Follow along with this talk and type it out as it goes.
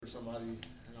somebody, and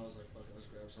I was like, fuck it, let's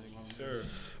grab something. Sure.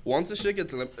 Once the shit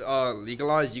gets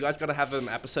legalized, you guys gotta have an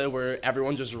episode where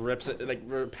everyone just rips it, like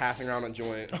we're passing around a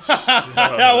joint.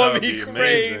 That would be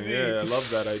crazy. Amazing. Yeah, I love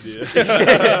that idea.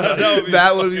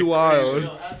 That would be wild.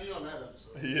 Yo, have me on that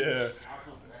episode. Yeah. I'll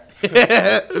come for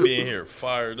that. Being here,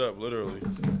 fired up, literally.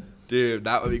 Dude,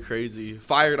 that would be crazy.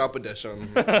 Fired up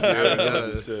edition.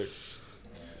 That'd be sick.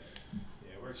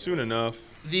 Soon enough.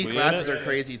 These classes are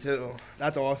crazy too.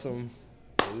 That's awesome.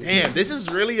 Damn, this is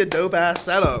really a dope ass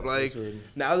setup. Like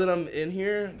now that I'm in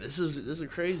here, this is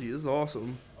crazy. This is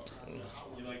awesome.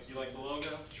 You like the logo?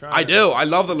 I do. I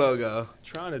love the logo.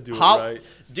 Trying to do it right.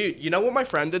 Dude, you know what my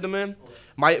friend did to me?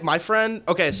 My friend.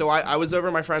 Okay, so I was over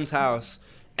at my friend's house.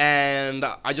 And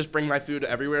I just bring my food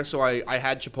everywhere, so I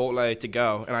had Chipotle to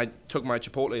go, and I took my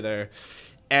Chipotle there.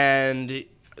 And he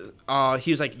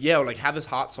was like, yo, like, have this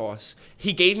hot sauce.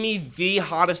 He gave me the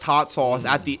hottest hot sauce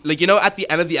at the, like, you know, at the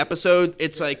end of the episode,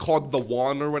 it's, like, called the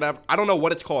one or whatever. I don't know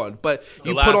what it's called, but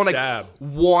you put on, like,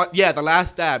 the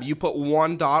last dab. You put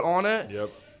one dot on it. Yep.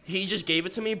 He just gave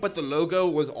it to me, but the logo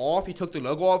was off. He took the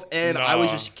logo off, and I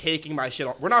was just caking my shit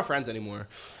off. We're not friends anymore.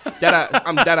 I'm dead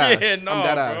ass. Yeah, no, I'm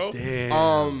dead ass. bro.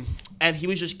 Damn. And he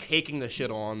was just caking the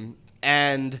shit on,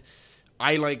 and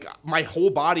I like my whole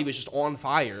body was just on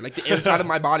fire. Like the inside of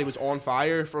my body was on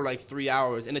fire for like 3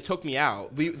 hours, and it took me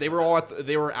out. They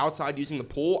were outside using the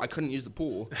pool. I couldn't use the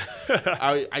pool.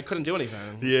 I couldn't do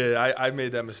anything. Yeah, I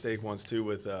made that mistake once too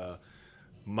with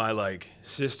my like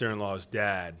sister-in-law's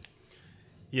dad.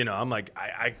 You know, I'm like,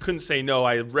 I couldn't say no.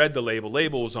 I read the label.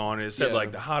 Label was on it. It said,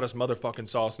 like, the hottest motherfucking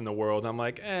sauce in the world. I'm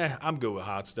like, I'm good with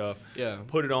hot stuff. Yeah.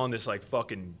 Put it on this, like,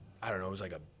 fucking, I don't know, it was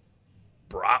like a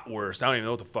bratwurst. I don't even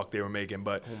know what the fuck they were making,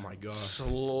 but oh my god,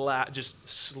 just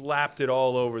slapped it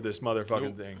all over this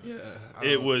motherfucking thing. Yeah.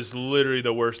 It was literally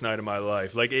the worst night of my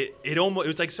life. Like, it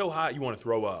was, like, so hot you want to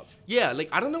throw up. Yeah, like,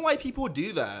 I don't know why people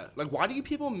do that. Like, why do you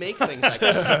people make things like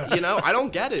that? You know, I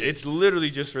don't get it. It's literally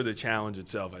just for the challenge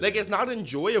itself, I think. It's not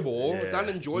enjoyable. Yeah. It's not an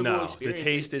enjoyable experience. The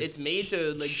taste is it's made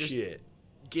to, like, shit.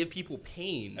 just give people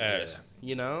pain. Ass.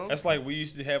 You know? That's like we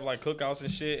used to have like cookouts and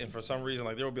shit, and for some reason,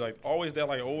 like there would be like always that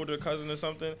like older cousin or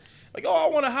something. Like, oh, I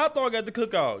want a hot dog at the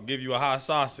cookout. Give you a hot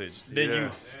sausage. Then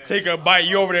you take a bite.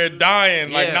 You over there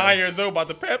dying, like 9 years old, about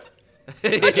to pep. I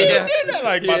can't do that.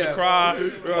 Like about to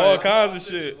cry, all kinds of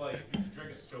shit. Like, you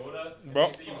drink a soda.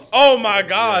 Bro, oh my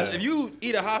gosh. If you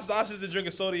eat a hot sausage and drink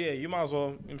a soda, you might as well, you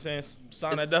know what I'm saying,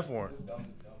 sign that death warrant.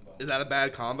 Is that a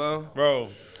bad combo? Bro,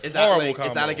 Is that horrible like combo.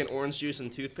 Is that like an orange juice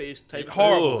and toothpaste type?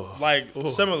 Horrible. Ooh. Like,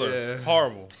 similar. Yeah.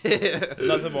 Horrible.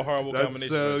 Nothing but horrible That's combination.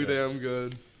 so right there. damn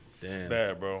good. Damn.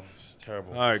 Bad, bro. It's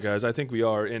terrible. All right, guys. I think we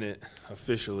are in it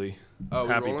officially. Oh, we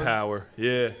Happy rolling? Power.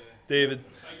 Yeah. David.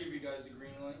 I give you guys the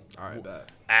green light. All right,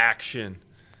 bet. Action.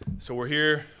 So we're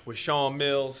here with Sean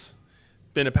Mills.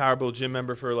 Been a Power Build gym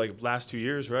member for like last 2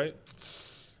 years, right?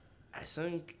 I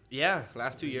think, yeah,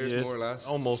 last 2 years, Yes, more or less.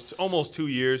 Almost 2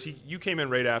 years. You came in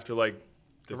right after like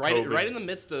the COVID. Right in the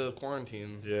midst of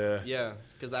quarantine. Yeah. Yeah,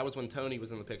 because that was when Tony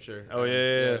was in the picture. Oh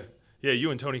yeah. Yeah,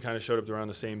 you and Tony kind of showed up around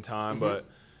the same time, but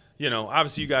you know,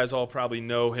 obviously you guys all probably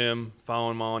know him,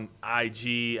 follow him on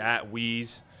IG at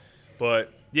Wheeze.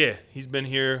 But yeah, he's been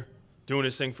here doing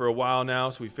his thing for a while now,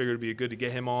 so we figured it'd be good to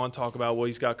get him on, talk about what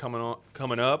he's got coming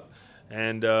up,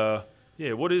 and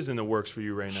yeah, what is in the works for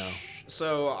you right now?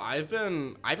 So I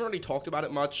haven't really talked about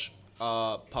it much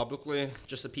publicly,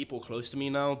 just the people close to me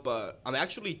know, but I'm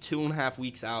actually 2.5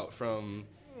 weeks out from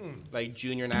like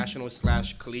junior nationals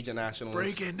 / collegiate nationals.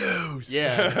 Breaking news.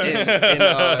 Yeah,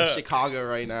 in Chicago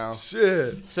right now.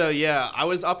 Shit. So yeah, I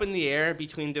was up in the air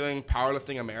between doing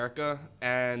Powerlifting America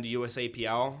and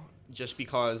USAPL just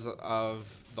because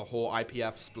of the whole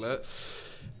IPF split.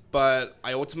 But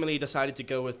I ultimately decided to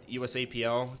go with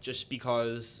USAPL just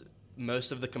because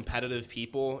most of the competitive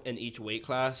people in each weight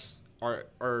class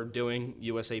are doing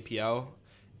USAPL.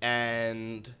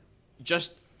 And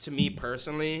just to me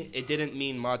personally, it didn't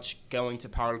mean much going to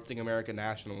Powerlifting America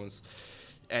Nationals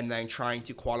and then trying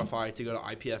to qualify to go to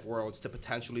IPF Worlds to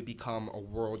potentially become a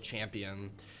world champion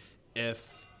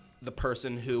if the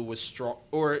person who was strong,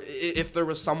 or if there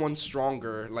was someone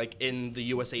stronger, like in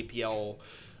the USAPL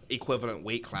equivalent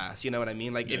weight class, you know what I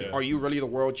mean? Like, are you really the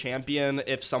world champion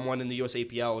if someone in the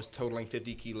USAPL is totaling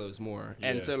 50 kilos more? Yeah.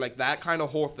 And so, like, that kind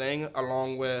of whole thing,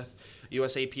 along with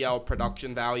USAPL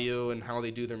production value and how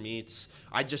they do their meets,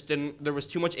 I just didn't, there was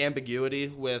too much ambiguity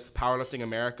with Powerlifting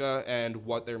America and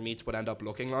what their meets would end up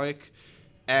looking like.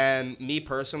 And me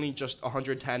personally, just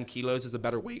 110 kilos is a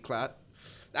better weight class.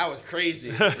 That was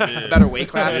crazy. Better weight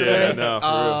class for me. No,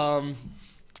 for real.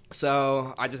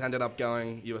 So I just ended up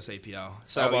going USAPL.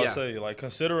 So I was about yeah. to say, like,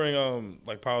 considering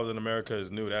like Power in America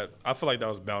is new, that I feel like that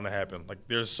was bound to happen. Like,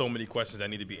 there's so many questions that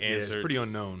need to be Yeah, answered. it's pretty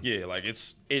unknown. Yeah, like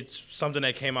it's something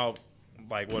that came out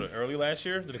like early last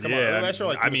year. Did it come out early last year?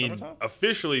 Or, like, I through the mean, summertime?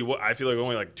 officially, I feel like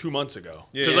only like 2 months ago.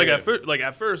 Yeah, Because yeah.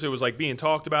 at first it was like being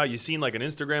talked about. You seen like an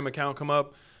Instagram account come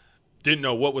up, didn't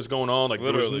know what was going on. Like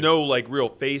there Literally. was no like real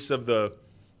face of the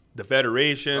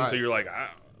federation. So Right. you're like,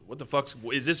 what the fuck's?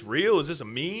 Is this real? Is this a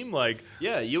meme? Like,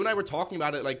 Yeah, you and I were talking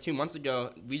about it like 2 months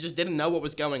ago. We just didn't know what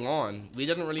was going on. We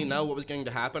didn't really know what was going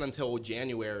to happen until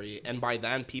January, and by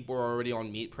then people were already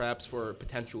on meet preps for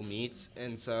potential meets,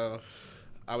 and so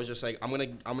I was just like, I'm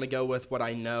gonna go with what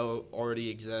I know already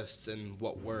exists and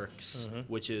what works,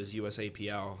 which is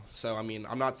USAPL. So I mean,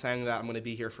 I'm not saying that I'm gonna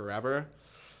be here forever.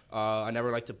 I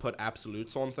never like to put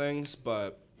absolutes on things,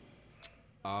 but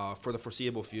for the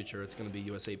foreseeable future, it's going to be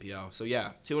USAPL. So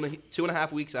yeah, two and a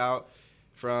half weeks out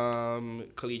from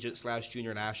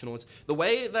collegiate/junior nationals. The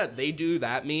way that they do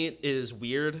that meet is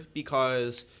weird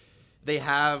because they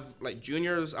have like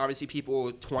juniors, obviously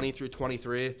people 20 through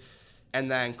 23, and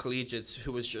then collegiates,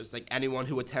 who is just like anyone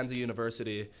who attends a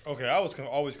university. Okay, I was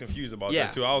always confused about Yeah.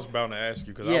 that too. I was bound to ask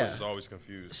you because I Yeah. was just always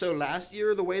confused. So last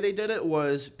year, the way they did it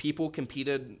was people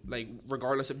competed, like,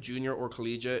 regardless of junior or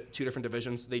collegiate, 2 different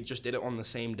divisions. They just did it on the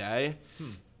same day.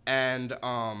 And,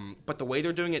 but the way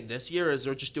they're doing it this year is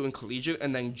they're just doing collegiate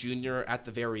and then junior at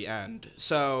the very end.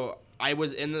 So I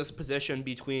was in this position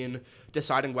between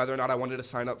deciding whether or not I wanted to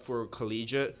sign up for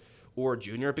collegiate or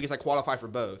junior because I qualify for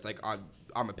both. Like,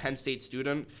 I'm a Penn State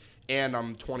student and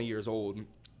I'm 20 years old.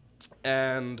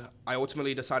 And I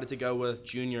ultimately decided to go with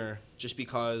junior just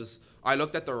because I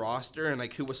looked at the roster and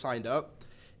like who was signed up,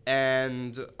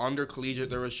 and under collegiate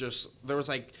there was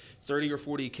like 30 or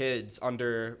 40 kids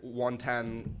under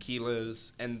 110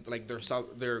 kilos, and like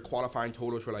their qualifying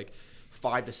totals were like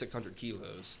 500 to 600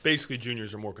 kilos. basically,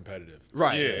 juniors are more competitive.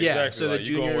 Right. Yeah, exactly. So like, the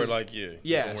you going juniors, where like you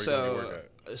yeah. going where you gonna work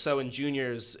at. So in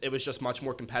juniors, it was just much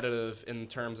more competitive in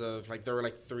terms of like there were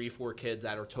like 3-4 kids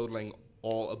that are totaling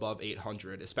all above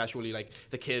 800, especially like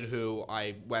the kid who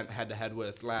I went head to head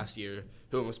with last year,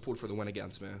 who almost pulled for the win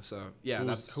against me. So yeah,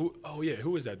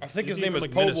 Who was that? I think his Isn't he name from, is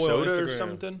like, Po Boy on Minnesota or Instagram.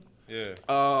 something. Yeah.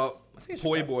 I think it's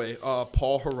Poi Chicago. Boy,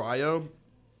 Paul Harayo.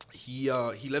 He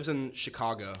lives in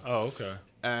Chicago. Oh, okay.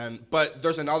 But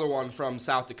there's another one from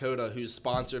South Dakota who's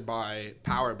sponsored by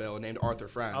Power Bill named Arthur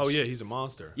French. Oh yeah, he's a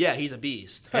monster. Yeah, he's a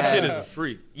beast. That kid And- is a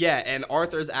freak. Yeah, and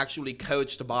Arthur's actually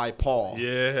coached by Paul.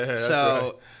 Yeah, that's So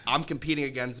right. I'm competing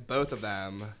against both of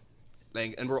them,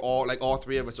 like, and we're all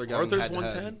 3 of us are going Arthur's head to head.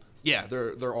 110? Yeah,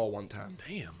 they're all 110.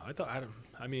 Damn, I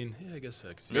guess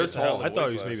 6. They're tall. I thought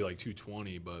he was Weight maybe class. like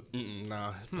 220, but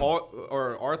Nah, Paul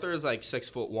or Arthur is like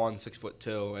 6'1",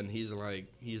 6'2", and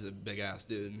he's a big ass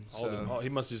dude. he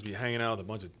must just be hanging out with a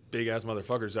bunch of big ass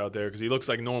motherfuckers out there because he looks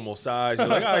like normal size. You're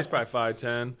like, he's probably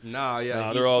 5'10". Nah,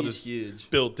 They're all he's just huge.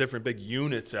 built different big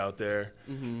units out there.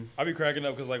 I be cracking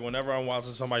up because like whenever I'm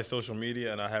watching somebody's social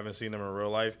media and I haven't seen them in real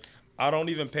life, I don't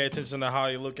even pay attention to how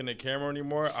they look in the camera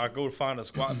anymore. I go find a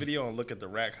squat video and look at the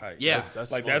rack height. Yeah. That's like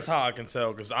smart. that's how I can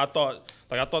tell because I thought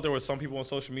there were some people on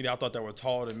social media I thought that were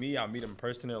taller than me. I meet them in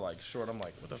person, they're like short. I'm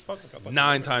like, what the fuck? Like, I thought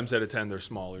 9 times out of 10 they're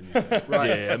smaller than you think. Right.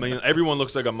 Yeah, I mean everyone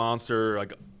looks like a monster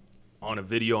like on a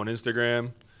video on Instagram.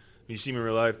 When you see them in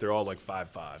real life, they're all like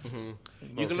 5'5".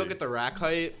 You can look at the rack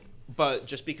height, but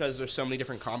just because there's so many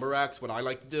different combo racks, what I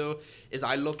like to do is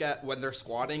I look at when they're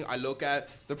squatting, I look at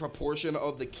the proportion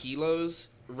of the kilos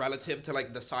relative to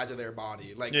like the size of their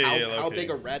body, like how big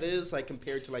a red is like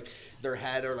compared to like their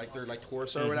head or like their like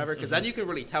torso or whatever, because then you can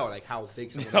really tell like how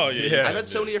big someone Oh, is. yeah. I've had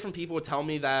so many different people tell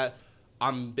me that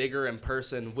I'm bigger in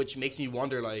person, which makes me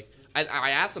wonder like I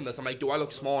asked them this, I'm like, do I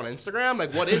look small on Instagram?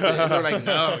 Like, what is it? And they're like,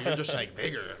 no, you're just like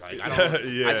bigger. Like, I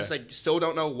don't. Yeah. I just like still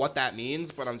don't know what that means,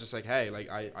 but I'm just like, hey,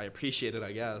 like I appreciate it,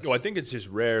 I guess. Well, I think it's just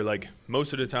rare. Like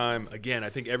most of the time, again, I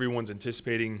think everyone's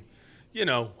anticipating,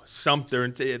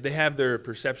 something. They have their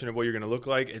perception of what you're going to look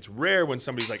like. It's rare when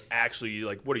somebody's like actually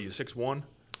like, what are you, 6'1"?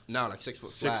 No, like 6 foot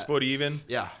 6 flat. foot even?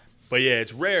 Yeah. But yeah,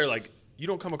 it's rare. Like you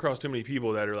don't come across too many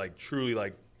people that are like truly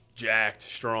like jacked,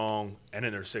 strong, and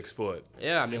then they're 6 foot.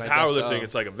 Yeah, I mean, In I guess powerlifting, so.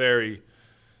 it's like a very.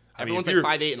 Everyone's if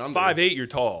like you're 5'8" and under. 5'8", you're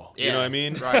tall. You know what I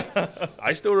mean? Right.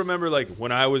 I still remember like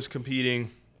when I was competing,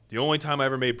 the only time I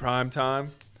ever made prime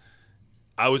time,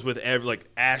 I was with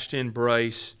Ashton,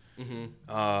 Bryce,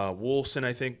 Wolfson.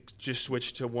 I think just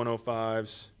switched to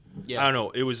 105s. Yeah. I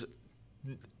don't know.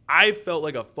 I felt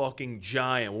like a fucking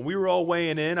giant when we were all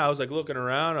weighing in. I was like looking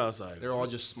around. I was like, They're all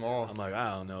just small. I'm like,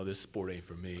 I don't know. This sport ain't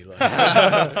for me. Like,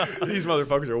 these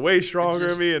motherfuckers are way stronger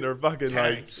than me, and they're fucking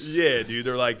tanks. like, yeah, dude.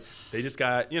 They're like, they just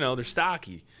got, they're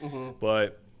stocky.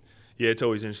 But Yeah, it's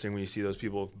always interesting when you see those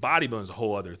people. Bodybuilding's a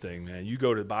whole other thing, man. You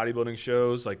go to bodybuilding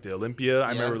shows like the Olympia. I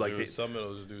remember like Dude, some of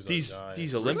those dudes are these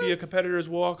giants. Olympia competitors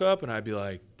walk up, and I'd be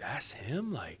like, "That's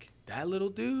him, like that little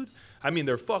dude." I mean,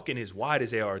 they're fucking as wide as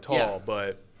they are tall, Yeah.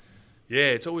 but yeah,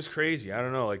 it's always crazy. I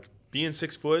don't know, like being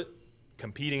 6 foot,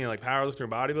 competing in like powerlifting or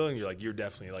bodybuilding, you're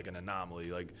definitely like an anomaly,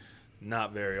 like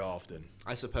not very often.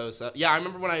 I suppose so. Yeah, I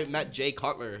remember when I met Jay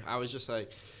Cutler, I was just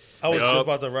like, I was Yup. just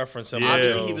about to reference him. Yeah.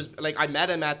 obviously he was like, I met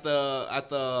him at the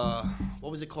what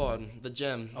was it called? The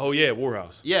gym. Oh yeah,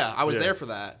 Warhouse. Yeah, I was Yeah. there for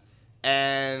that,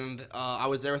 and I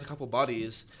was there with a couple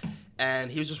buddies,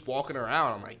 and he was just walking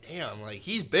around. I'm like, damn, like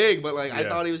he's big, but like I Yeah.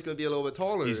 thought he was gonna be a little bit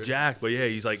taller. He's jacked, but yeah,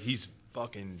 he's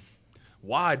fucking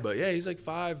wide, but yeah, he's like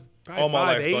All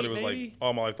my life 5'8", thought he was maybe? like.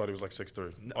 All my life thought he was like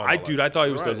 6'3". I thought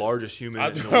he was Right. the largest human I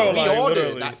in the know, world. We like, all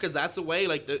literally. did because that's the way.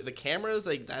 Like the cameras,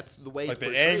 like that's the way. Like it's the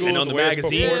portrayed. angles, And on the the way it's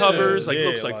magazine proportioned. covers, like Yeah,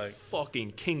 looks like, like-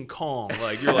 fucking King Kong.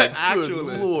 Like you're like, Actually,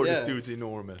 good lord, yeah. this dude's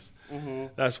enormous.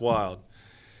 That's wild.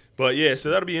 But yeah,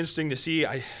 so that'll be interesting to see.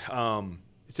 It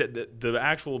said the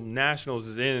actual nationals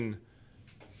is in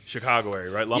Chicago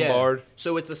area, right? Lombard. Yeah.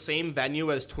 So it's the same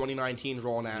venue as 2019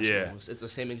 Raw Nationals. It's the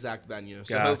same exact venue.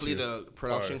 So Got hopefully you. the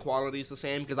production Alright. quality is the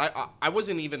same. Because I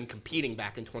wasn't even competing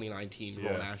back in 2019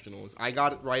 Raw Yeah. Nationals. I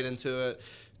got right into it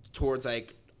towards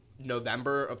like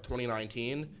November of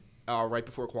 2019, right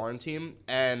before quarantine.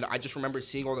 And I just remember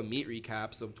seeing all the meet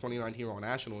recaps of 2019 Raw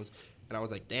Nationals. And I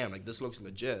was like, damn, like this looks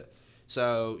legit.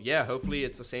 So yeah, hopefully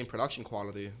it's the same production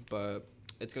quality. But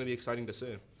it's going to be exciting to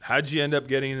see. How'd you end up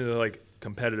getting into like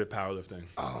competitive powerlifting?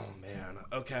 Oh man.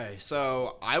 Okay.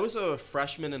 So I was a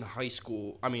freshman in high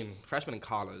school. I mean, freshman in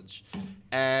college,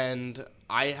 and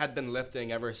I had been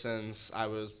lifting ever since I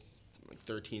was like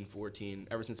 13, 14,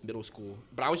 ever since middle school.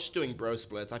 But I was just doing bro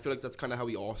splits. I feel like that's kind of how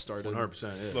we all started. 100%.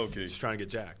 Yeah. Low key. Just trying to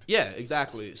get jacked. Yeah,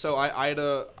 exactly. So I had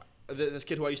this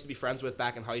kid who I used to be friends with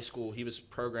back in high school. He was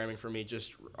programming for me,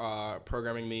 just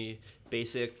programming me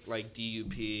basic like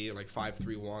DUP, like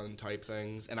 5-3-1 type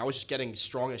things, and I was just getting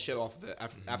strong as shit off of it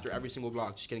after every single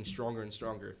block, just getting stronger and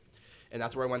stronger. And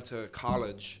that's where I went to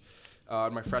college,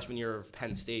 my freshman year of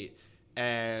Penn State,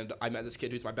 and I met this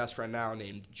kid who's my best friend now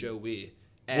named Joey.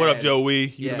 What up, Joey?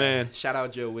 You yeah, the man. Shout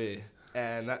out Joey,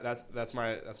 and that's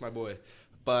my boy,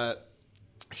 but.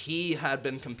 He had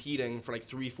been competing for like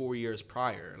 3-4 years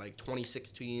prior, like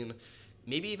 2016,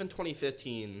 maybe even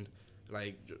 2015,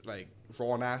 like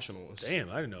Raw Nationals. Damn,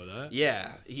 I didn't know that. Yeah,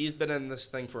 he's been in this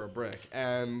thing for a brick,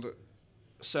 and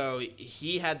so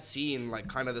he had seen like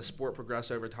kind of the sport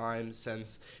progress over time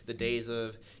since the days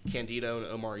of Candido and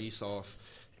Omar Isuf,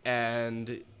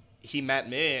 and he met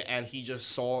me, and he just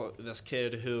saw this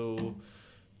kid who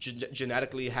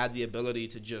genetically had the ability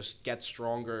to just get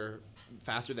stronger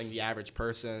faster than the average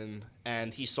person,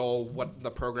 and he saw what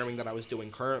the programming that I was doing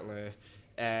currently,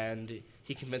 and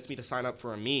he convinced me to sign up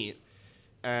for a meet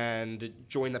and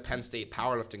join the Penn State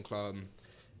Powerlifting Club.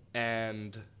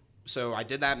 And so I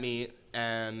did that meet,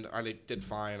 and I did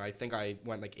fine. I think I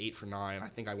went like 8 for 9. I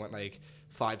think I went like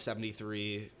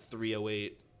 573,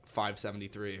 308,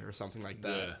 573 or something like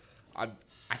that. Yeah.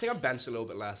 I think I benched a little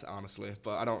bit less, honestly,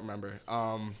 but I don't remember.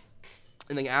 And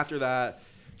then after that,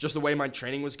 just the way my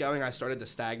training was going, I started to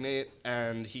stagnate,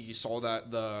 and he saw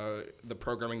that the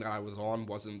programming that I was on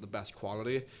wasn't the best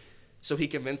quality. So he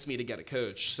convinced me to get a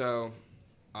coach. So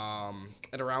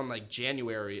at around like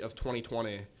January of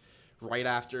 2020, right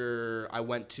after I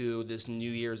went to this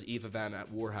New Year's Eve event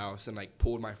at Warhouse and like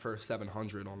pulled my first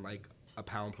 700 on like a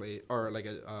pound plate or like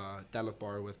a deadlift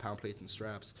bar with pound plates and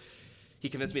straps, he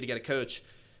convinced me to get a coach.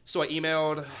 So I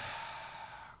emailed,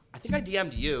 I think I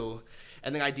DM'd you,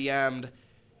 and then I DM'd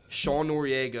Sean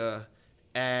Noriega,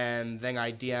 and then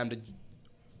I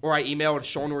emailed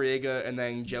Sean Noriega and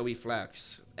then Joey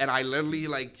Flex. And I literally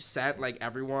like sent like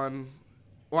everyone,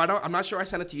 I'm not sure I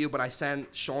sent it to you, but I sent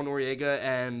Sean Noriega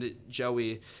and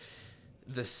Joey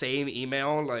the same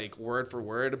email, like word for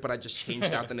word, but I just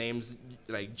changed out the names,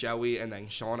 like Joey and then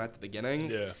Sean at the beginning.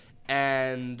 Yeah.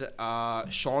 And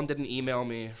Sean didn't email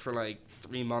me for like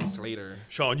 3 months later.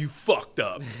 Sean, you fucked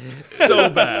up so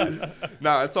bad.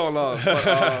 No, it's all love.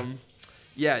 But,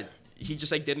 yeah, he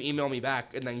just like didn't email me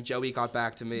back, and then Joey got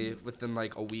back to me within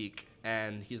like a week,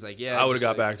 and he's like, "Yeah." I would have just,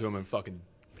 got like, back to him in fucking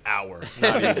hour.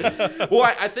 Not even. Well,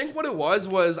 I think what it was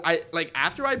I like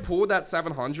after I pulled that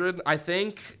 700, I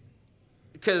think.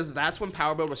 Because that's when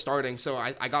Power Build was starting, so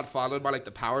I got followed by like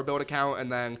the Power Build account,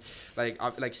 and then like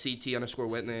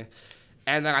CT_Whitney,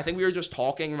 and then I think we were just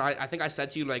talking, and I think I said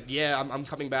to you like, yeah, I'm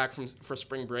coming back for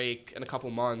spring break in a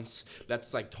couple months.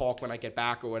 Let's like talk when I get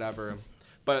back or whatever.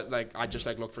 But like I just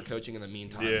like looked for coaching in the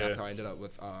meantime. Yeah. That's how I ended up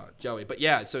with Joey. But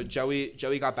yeah, so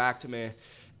Joey got back to me,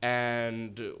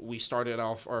 and we started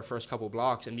off our first couple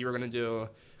blocks, and we were gonna do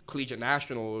collegiate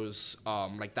nationals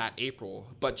like that April,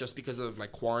 but just because of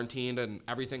like quarantine and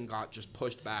everything got just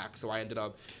pushed back, so I ended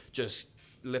up just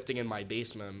lifting in my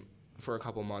basement for a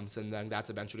couple months, and then that's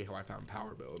eventually how I found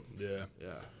Power Build. Yeah.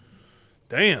 Yeah,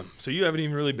 Damn. So you haven't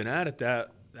even really been at it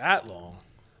that long.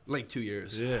 like 2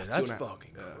 years. Yeah, that's 2.5.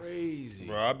 fucking crazy.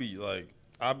 Bro,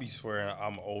 I be swearing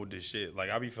I'm old as shit. Like,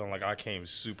 I be feeling like I came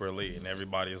super late and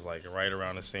everybody's like right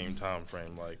around the same time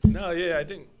frame. Like, No, yeah,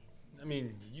 I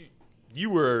mean, you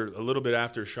were a little bit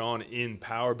after Sean in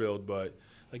Power Build, but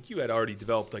like you had already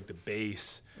developed like the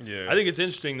base. yeah. I think it's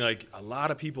interesting. Like a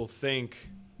lot of people think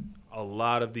a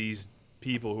lot of these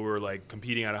people who are like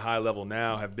competing at a high level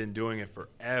now have been doing it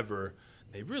forever.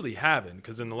 They really haven't,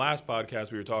 because in the last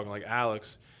podcast we were talking like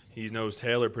Alex, he knows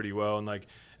Taylor pretty well, and like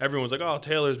everyone's like, oh,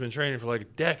 Taylor's been training for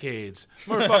like decades.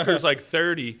 Motherfucker's like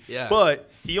 30, Yeah. but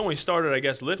he only started, I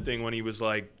guess, lifting when he was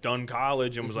like done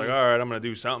college and was like, all right, I'm gonna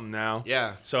do something now.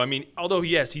 Yeah. So I mean, although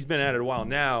yes, he's been at it a while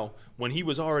now. When he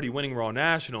was already winning Raw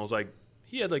Nationals, like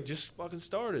he had like just fucking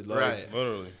started. Like, Right.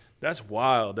 Literally. That's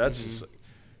wild. That's just, like,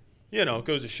 you know, it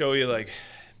goes to show you like,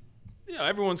 you know,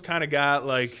 everyone's kind of got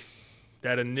like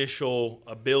that initial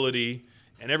ability,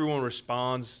 and everyone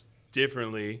responds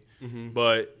differently.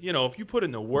 But you know, if you put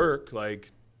in the work,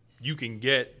 like you can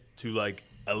get to like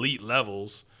elite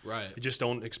levels. Right. You just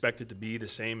don't expect it to be the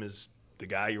same as the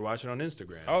guy you're watching on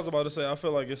Instagram. I was about to say, I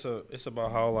feel like it's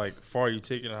about how like far you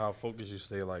take it and how focused you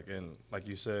stay. Like, and like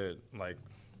you said, like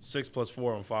 6 +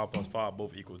 4 and 5 + 5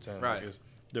 both equal 10. Right. Like, it's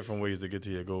different ways to get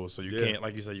to your goals. So you Yeah. can't,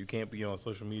 like you said, you can't be on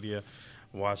social media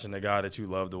watching the guy that you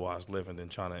love to watch live and then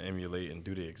trying to emulate and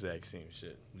do the exact same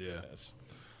shit. Yeah. It's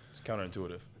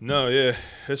counterintuitive. No, yeah,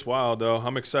 it's wild though.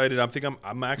 I'm excited.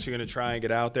 I'm actually gonna try and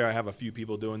get out there. I have a few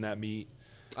people doing that meet.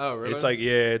 Oh, really? It's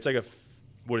like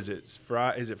what is it?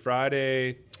 Is it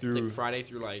Friday through? It's like Friday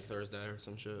through like Thursday or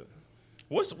some shit.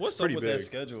 What's up pretty with that big.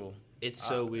 schedule? It's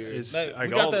so weird. it's- Like, Like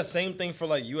we got all- that same thing for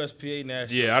like USPA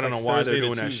nationals. Yeah, I don't like know why Thursday they're to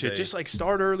doing that Tuesday. shit. Just like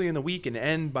start early in the week and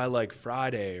end by like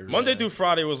Friday or Monday through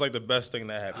Friday was like the best thing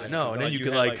that happened. I know, and then you can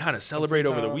had, like kind of some celebrate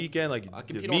free over the time. weekend. Like I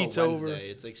the compete meet's on a over. Wednesday.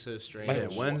 It's like so strange. Yeah,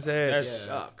 Wednesday. It That's-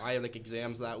 sucks. I have like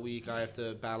exams that week. I have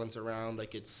to balance around.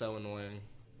 Like it's so annoying.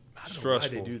 I don't know why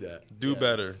Stressful. they do that. Do Yeah.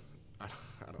 better. I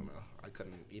don't know. I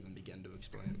couldn't even begin to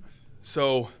explain.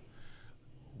 So,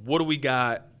 what do we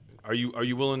got? Are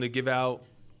you willing to give out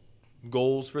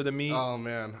goals for the meet? Oh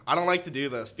man, I don't like to do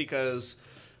this because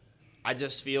I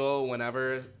just feel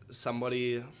whenever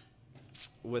somebody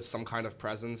with some kind of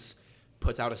presence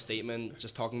puts out a statement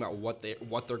just talking about what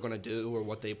they're gonna do or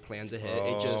what they plan to hit,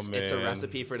 it's a man.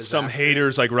 recipe for disaster. Some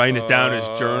haters like writing it down in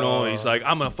his journal. And he's like,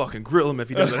 I'm gonna fucking grill him if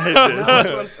he doesn't hit No, this. that's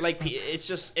what I'm like.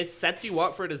 It sets you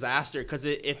up for disaster because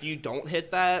if you don't hit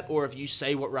that, or if you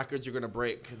say what records you're gonna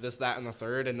break, this, that, and the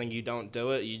third, and then you don't do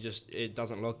it, it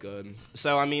doesn't look good.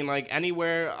 So I mean, like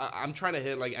anywhere, I'm trying to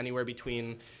hit like anywhere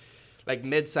between like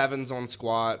mid sevens on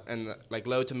squat and like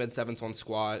low to mid sevens on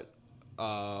squat,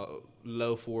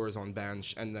 low fours on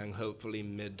bench, and then hopefully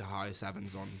mid to high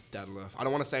sevens on deadlift. I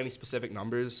don't want to say any specific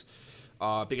numbers.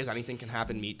 Because anything can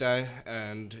happen meet day,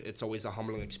 and it's always a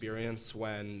humbling experience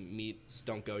when meets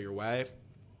don't go your way.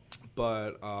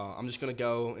 But I'm just going to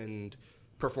go and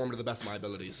perform to the best of my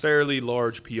abilities. Fairly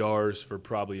large PRs for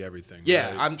probably everything. Yeah,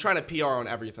 right? I'm trying to PR on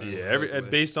everything. Yeah, hopefully.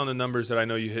 based on the numbers that I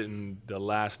know you hit in the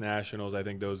last nationals, I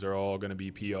think those are all going to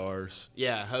be PRs.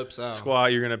 Yeah, hope so.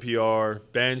 Squat, you're going to PR.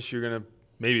 Bench, you're going to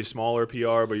maybe a smaller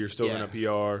PR, but you're still Yeah. going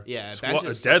to PR. Yeah, Squat, bench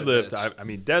is such a deadlift. bitch. I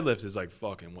mean, deadlift is like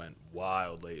fucking went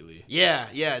wild lately. Yeah.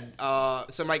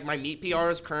 So my meet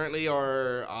PRs currently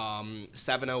are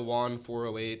 701,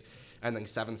 408, and then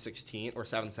 716 or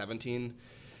 717.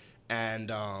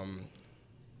 And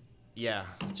yeah,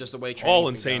 just the way training's All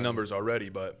been insane going. numbers already,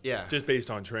 but Yeah. just based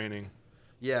on training.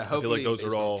 Yeah, feel like hopefully those are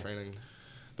based on all- training.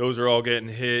 Those are all getting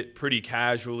hit pretty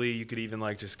casually. You could even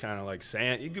like just kind of like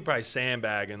you could probably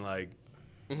sandbag and like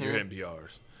you're hitting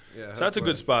PRs. Yeah, So that's a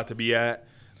good spot to be at.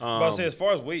 But I say, as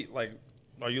far as weight, like,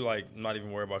 are you like not even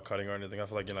worried about cutting or anything? I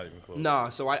feel like you're not even close. No,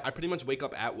 so I pretty much wake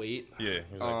up at weight. Yeah.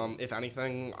 Exactly. If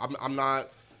anything,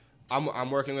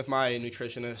 I'm working with my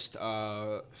nutritionist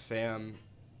fam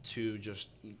to just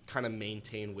kind of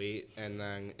maintain weight, and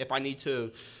then if I need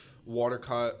to water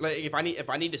cut, like if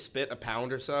I need to spit a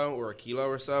pound or so or a kilo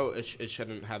or so, it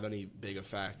shouldn't have any big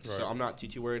effect. Right. So I'm not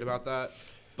too worried about that.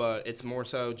 But it's more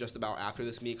so just about after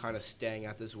this meet, kind of staying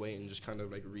at this weight and just kind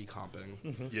of like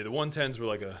recomping. Yeah, the 110s were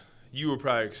like you were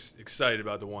probably excited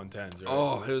about the 110s, right?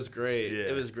 Oh, it was great. Yeah.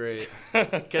 It was great. Yeah.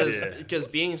 Because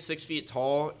being 6 feet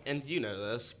tall, and you know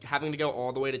this, having to go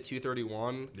all the way to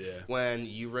 231, Yeah. when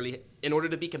you really, in order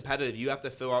to be competitive, you have to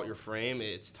fill out your frame.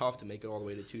 It's tough to make it all the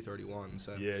way to 231.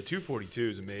 So Yeah, 242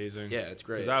 is amazing. Yeah, it's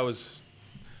great. Because I was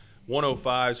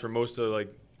 105s for most of,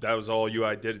 like, that was all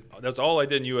I did. That's all I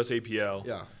did in USAPL.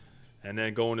 Yeah. And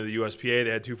then going to the USPA, they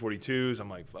had 242s. I'm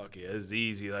like, fuck yeah, this is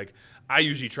easy. Like, I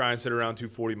usually try and sit around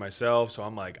 240 myself. So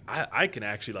I'm like, I can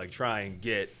actually, like, try and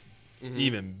get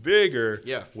even bigger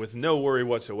Yeah. with no worry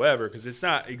whatsoever. Because it's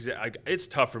not it's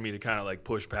tough for me to kind of, like,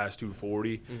 push past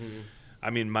 240. I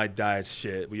mean, my diet's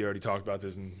shit. We already talked about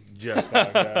this in Jeff's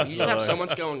podcast. You just have so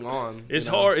much going on. It's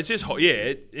you know? hard. It's just hard.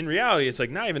 Yeah, in reality, it's like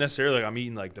not even necessarily like I'm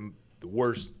eating like the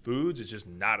worst foods. It's just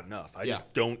not enough. I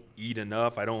just don't eat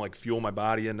enough. I don't like fuel my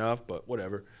body enough, but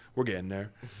whatever. We're getting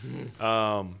there.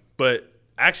 But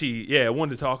actually, yeah, I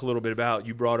wanted to talk a little bit about,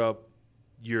 you brought up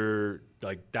your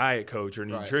like diet coach or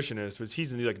nutritionist, which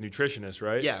he's like nutritionist,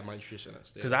 right? Yeah, my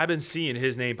nutritionist. Because I've been seeing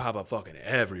his name pop up fucking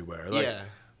everywhere. Like, Yeah.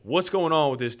 what's going on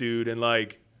with this dude? And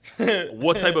like,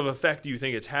 what type of effect do you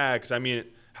think it's had? Because I mean,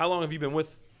 how long have you been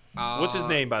with? What's his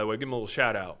name, by the way? Give him a little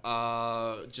shout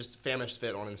out. Just Famished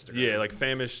Fit on Instagram. Yeah, like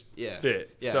Famished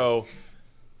Fit. Yeah. So,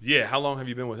 yeah, how long have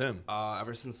you been with him?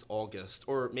 Ever since August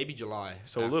or maybe July.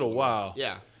 So a little while.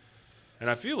 Yeah. And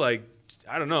I feel like,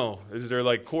 I don't know, is there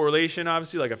like correlation?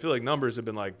 Obviously, like I feel like numbers have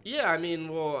been like. Yeah, I mean,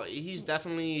 well, he's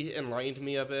definitely enlightened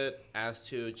me a bit as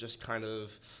to just kind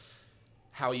of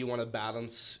how you want to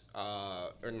balance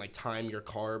and like time your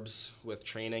carbs with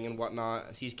training and whatnot.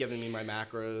 He's given me my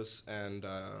macros and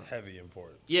Heavy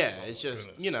importance. yeah, Oh, it's just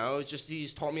goodness. you know, it's just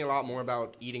he's taught me a lot more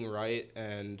about eating right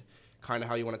and kind of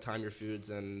how you want to time your foods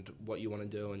and what you want to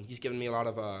do. And he's given me a lot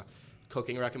of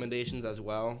cooking recommendations as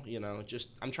well. You know,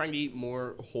 just I'm trying to eat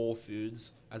more whole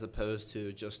foods as opposed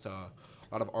to just a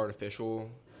lot of artificial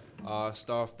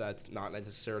stuff that's not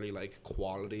necessarily like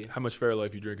quality. How much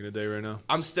Fairlife you drinking a day right now?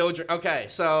 I'm still okay.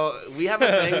 So we have a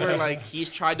thing where like he's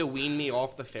tried to wean me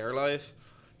off the Fairlife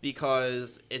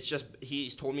because it's just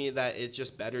he's told me that it's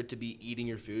just better to be eating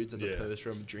your foods as opposed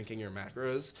from drinking your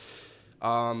macros.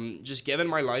 Just given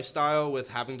my lifestyle with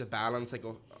having to balance like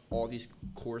all these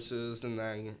courses and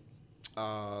then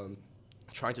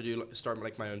trying to start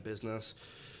like my own business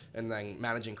and then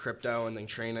managing crypto and then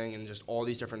training and just all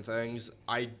these different things,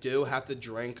 I do have to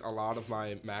drink a lot of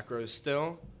my macros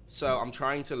still. So I'm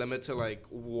trying to limit to like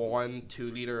 1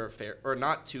 2 liter or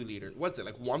not 2 liters. What's it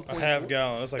like 1.4? A half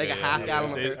gallon. That's like a half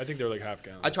gallon. I think they're like half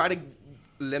gallon. I try to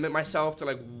limit myself to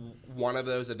like one of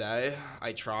those a day.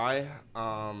 I try,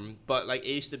 but like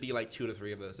it used to be like 2 to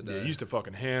 3 of those a day. Yeah, you used to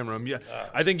fucking hammer them. Yeah,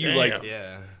 I think you like.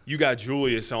 Yeah. You got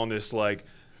Julius on this like.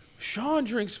 Sean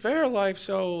drinks Fairlife,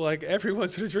 so like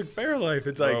everyone's gonna drink Fairlife.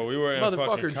 It's like, Bro, we were in motherfucker,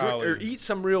 fucking drink college. or eat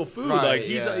some real food. Right, like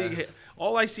he's yeah.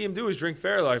 all I see him do is drink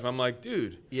Fairlife. I'm like,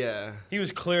 dude. Yeah. He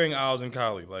was clearing aisles in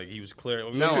Cali. Like, he was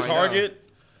clearing. No, We went to I know. Target.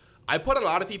 I put a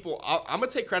lot of people. I'm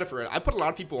gonna take credit for it. I put a lot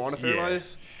of people on a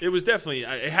Fairlife. It was definitely.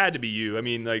 It had to be you. I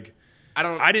mean, like.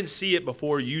 I didn't see it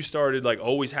before you started like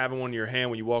always having one in your hand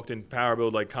when you walked in Power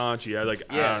Build like Conchi. I don't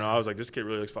know. I was like, this kid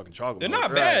really likes fucking chocolate. They're milk.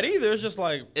 not bad either. It's just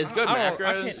like It's good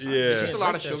macros. Yeah. It's just a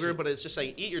lot of drink that sugar, shit. but it's just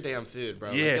like eat your damn food,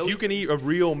 bro. Yeah, Like, if go you can eat a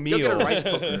real Go meal. get a rice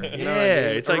cooker. You know what I Yeah,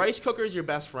 mean? it's a like- rice cooker is your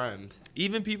best friend.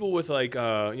 Even people with like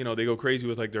they go crazy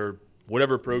with like their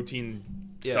whatever protein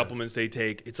supplements they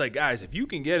take. It's like, guys, if you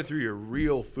can get it through your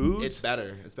real foods, It's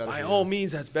better. It's better. by for all you.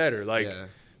 means that's better. Like Yeah.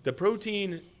 the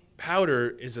protein powder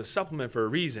is a supplement for a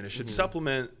reason. It should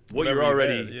supplement what Whatever you're you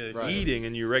already had. Yeah, exactly. eating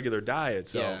in your regular diet.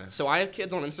 So Yeah. So I have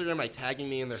kids on Instagram like tagging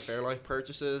me in their Fairlife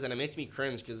purchases, and it makes me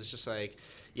cringe because it's just like,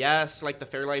 yes, like the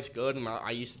Fairlife's good, and I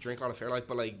used to drink a lot of Fairlife,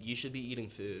 but like you should be eating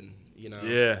food, you know?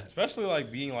 yeah. especially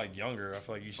like being like younger. I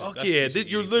feel like you should. Fuck that's- yeah, you should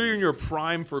you're eat literally in food. your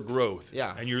prime for growth.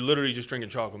 Yeah. And you're literally just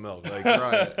drinking chocolate milk. Like,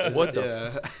 Right. what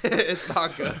the Yeah. It's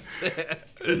not good.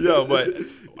 No, but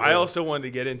I also wanted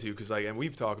to get into, because like, and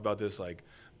we've talked about this like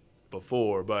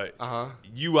before, but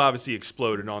you obviously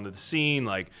exploded onto the scene,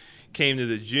 like came to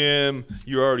the gym,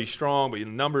 you're already strong, but your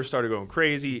numbers started going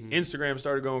crazy, Instagram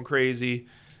started going crazy.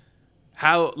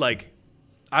 How, like,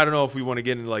 I don't know if we want to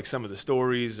get into like some of the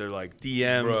stories or like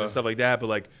DMs Bruh. and stuff like that, but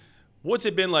like, what's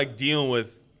it been like dealing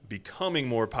with becoming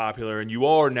more popular? And you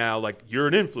are now like, you're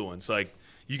an influence. Like,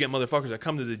 you get motherfuckers that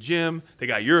come to the gym, they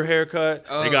got your haircut,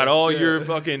 they got all your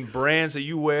fucking brands that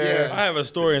you wear. Yeah. I have a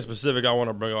story in specific I want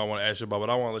to bring up. I want to ask you about, but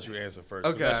I want to let you answer first.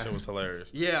 'Cause Okay. That shit was hilarious.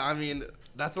 Yeah, I mean,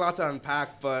 that's a lot to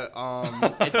unpack, but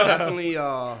it's definitely,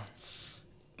 I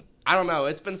don't know,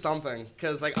 it's been something,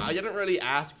 because, like, I didn't really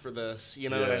ask for this, you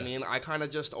know what I Yeah. mean? I kind of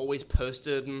just always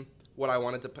posted what I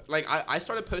wanted to like. I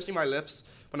started posting my lifts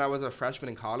when I was a freshman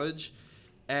in college,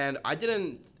 and I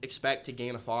didn't expect to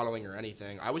gain a following or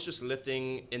anything. I was just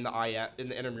lifting in the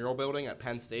intramural building at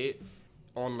Penn State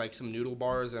on like some noodle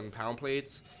bars and pound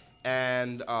plates,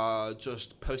 and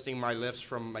just posting my lifts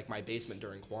from like my basement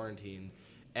during quarantine.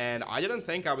 And I didn't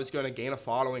think I was going to gain a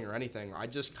following or anything. I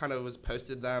just kind of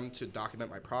posted them to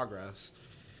document my progress.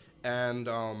 And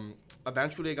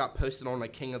eventually it got posted on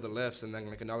like King of the Lifts and then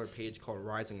like another page called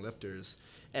Rising Lifters.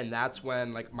 And that's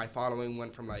when like my following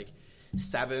went from like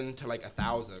 7 to like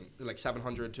 1,000, like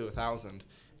 700 to 1,000.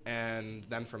 And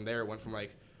then from there it went from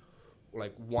like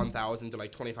 1,000 to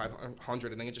like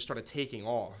 2,500. And then it just started taking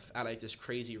off at like this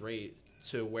crazy rate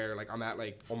to where like I'm at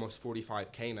like almost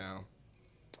 45K now.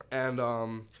 And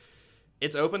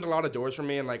it's opened a lot of doors for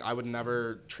me, and like I would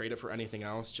never trade it for anything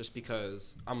else, just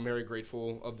because I'm very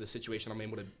grateful of the situation I'm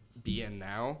able to be in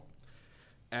now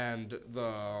and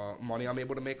the money I'm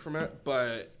able to make from it.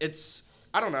 But it's,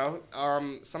 I don't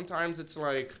know, sometimes it's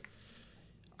like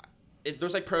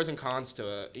there's like pros and cons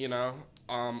to it, you know.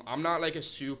 I'm not like a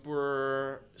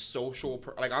super social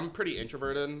like I'm pretty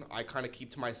introverted. I kind of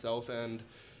keep to myself, and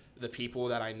the people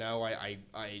that I know, I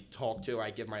talk to, I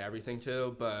give my everything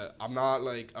to, but I'm not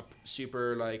like a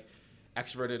super like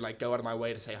extroverted, like go out of my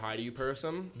way to say hi to you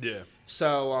person. Yeah.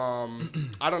 So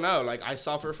I don't know, like I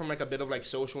suffer from like a bit of like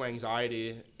social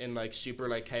anxiety in like super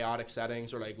like chaotic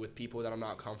settings or like with people that I'm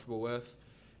not comfortable with,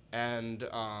 and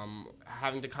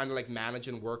having to kind of like manage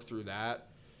and work through that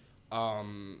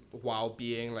while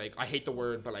being like, I hate the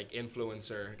word, but like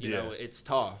influencer, you know, it's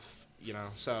tough, you know.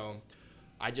 So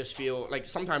I just feel like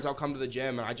sometimes I'll come to the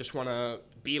gym and I just want to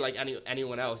be like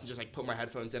anyone else and just like put my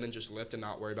headphones in and just lift and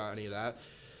not worry about any of that.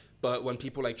 But when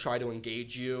people like try to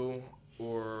engage you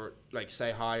or like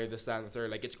say hi or this, that, and the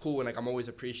third, like it's cool, and like I'm always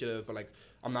appreciative, but like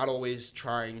I'm not always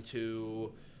trying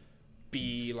to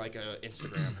be like a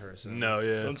Instagram person. No,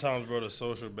 yeah. Sometimes, bro, the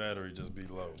social battery just be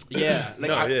low. Yeah, like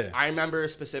No, I remember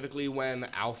specifically when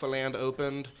Alpha Land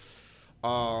opened.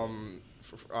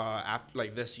 After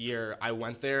like this year, I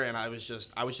went there and I was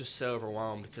just so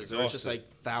overwhelmed because there was just like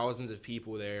thousands of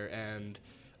people there, and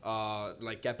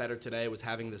like Get Better Today was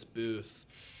having this booth,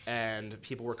 and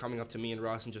people were coming up to me and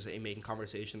Russ and just making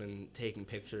conversation and taking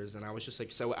pictures, and I was just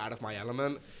like so out of my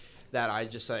element that I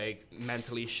just like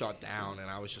mentally shut down, and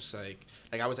I was just like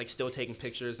I was like still taking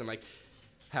pictures and like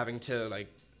having to like,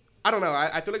 I don't know,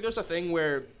 I feel like there's a thing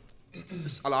where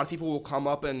a lot of people will come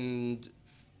up and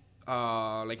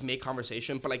like make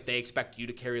conversation, but like they expect you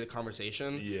to carry the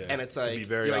conversation. Yeah. And it's like,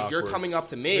 you're you're coming up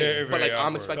to me, Very, but like very I'm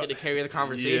awkward. expected to carry the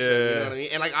conversation. Yeah. You know what I mean?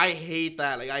 And like I hate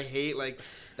that. Like I hate like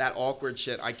that awkward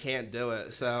shit. I can't do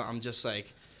it. So I'm just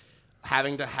like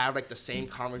having to have like the same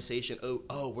conversation.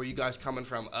 Oh, where you guys coming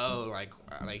from? Oh, like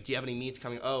do you have any meets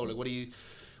coming? Oh, like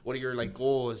what are your like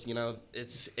goals? You know,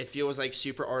 it feels like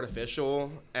super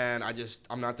artificial, and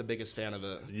I'm not the biggest fan of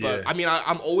it. Yeah. But I mean,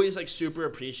 I'm always like super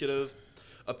appreciative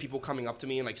of people coming up to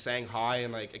me and like saying hi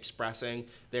and like expressing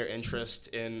their interest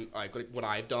in like what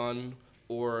I've done,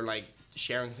 or like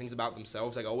sharing things about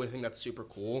themselves. Like I always think that's super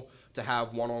cool to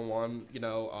have one-on-one, you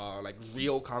know, like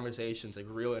real conversations, like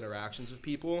real interactions with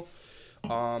people.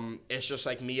 It's just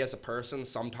like me as a person,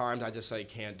 sometimes I just like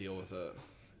can't deal with it.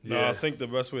 No, I think the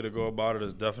best way to go about it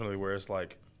is definitely where it's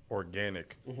like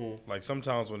organic. Like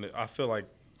sometimes when I feel like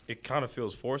it kind of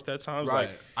feels forced at times. Right.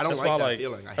 Like, I don't that's like why, that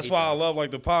feeling. That's hate why I that. love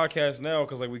like the podcast now,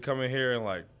 because like we come in here and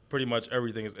like pretty much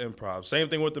everything is improv. Same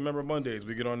thing with the Member Mondays.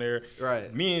 We get on there.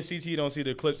 Right. Me and CT don't see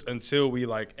the clips until we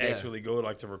like actually go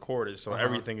like to record it. So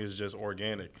everything is just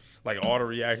organic. Like all the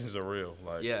reactions are real.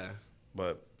 Like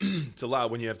But It's a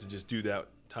lot when you have to just do that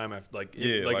time after, like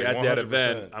like at that 100%.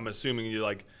 event. I'm assuming you're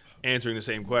like answering the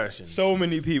same questions. so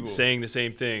many people saying the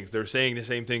same things. They're saying the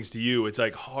same things to you. It's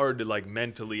like hard to like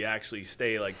mentally actually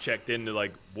stay like checked into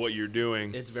like what you're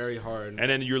doing. It's very hard. And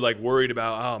then you're like worried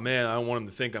about, oh man, I don't want them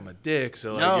to think I'm a dick.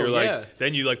 So like No, you're like, yeah.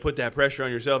 then you like put that pressure on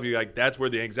yourself. You like, that's where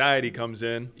the anxiety comes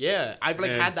in. Yeah, I've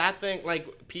like And- had that thing.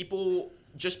 Like people,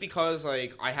 just because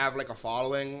like I have like a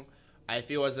following, I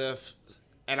feel as if,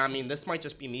 and I mean this might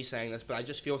just be me saying this, but I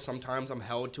just feel sometimes I'm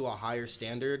held to a higher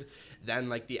standard than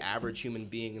like the average human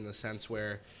being, in the sense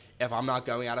where if I'm not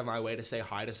going out of my way to say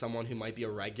hi to someone who might be a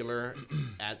regular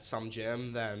at some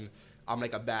gym, then I'm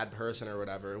like a bad person or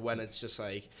whatever. When it's just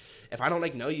like, if I don't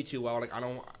like know you too well, like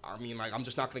I'm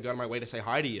just not gonna go out of my way to say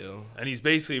hi to you. And he's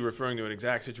basically referring to an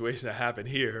exact situation that happened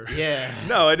here. Yeah.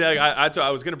 No, and I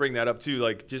was going to bring that up too,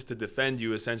 like just to defend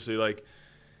you essentially. Like,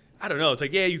 I don't know. It's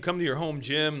like, yeah, you come to your home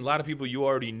gym. A lot of people you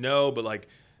already know, but like,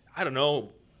 I don't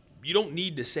know. you don't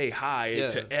need to say hi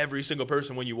to every single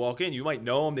person when you walk in. You might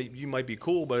know them, you might be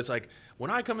cool, but it's like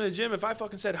when I come in the gym, if I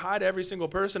fucking said hi to every single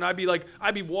person, I'd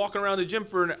be walking around the gym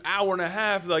for an hour and a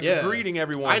half, like greeting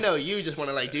everyone. I know you just want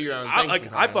to like do your own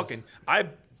thing. I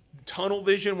tunnel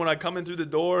vision when I come in through the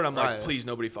door, and I'm like, please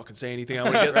nobody fucking say anything. I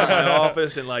want to get to my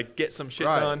office and like get some shit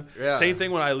done. Yeah. Same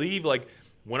thing when I leave. Like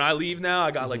when I leave now,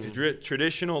 I got like the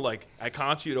traditional like at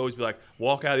Conchi, it'd always be like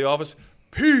walk out of the office.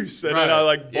 Peace, and then I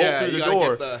like bolt through the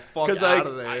door because like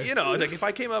like if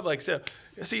I came up like say,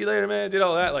 see you later, man, did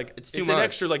all that, like it's an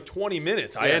extra like 20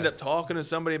 minutes. I end up talking to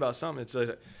somebody about something. It's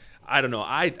like, I don't know.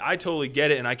 I totally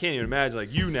get it, and I can't even imagine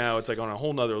like you now. It's like on a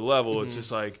whole nother level. It's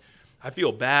just like I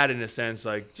feel bad in a sense.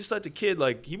 Like just let the kid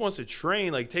like he wants to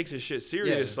train, like takes his shit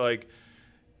serious, like.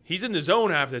 He's in the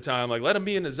zone half the time. Like, let him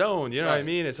be in the zone. You know what I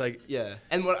mean? It's like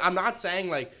And what I'm not saying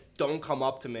like don't come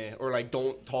up to me or like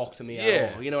don't talk to me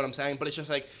at all. You know what I'm saying? But it's just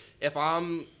like if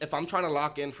I'm trying to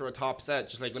lock in for a top set,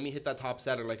 just like let me hit that top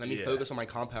set or like let me focus on my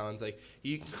compounds. Like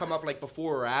you can come up like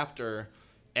before or after,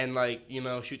 and like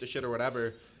shoot the shit or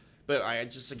whatever. But I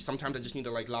just like sometimes I just need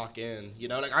to like lock in. You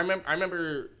know, like I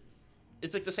remember,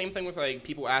 it's like the same thing with like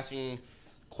people asking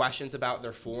questions about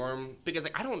their form, because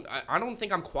like I don't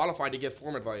think I'm qualified to give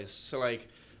form advice. So like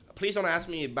please don't ask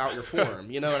me about your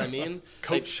form. You know what I mean?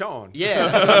 Coach like, Sean. Yeah.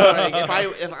 Like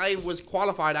if I was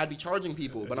qualified, I'd be charging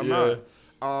people, but I'm not.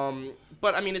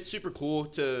 But I mean, it's super cool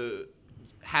to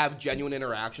have genuine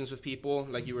interactions with people,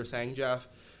 like you were saying, Jeff.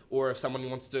 Or if someone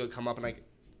wants to come up and like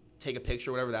take a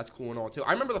picture or whatever, that's cool and all too.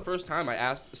 I remember the first time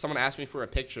someone asked me for a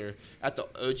picture at the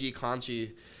OG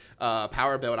Conchi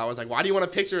power build. I was like, why do you want a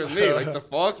picture of me? Like the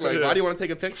fuck? Like why do you want to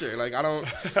take a picture? Like I don't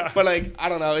but like I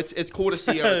don't know. It's cool to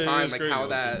see over time like how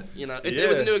that it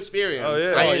was a new experience.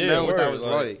 I didn't know what that was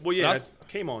like. Well it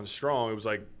came on strong. It was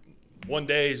like one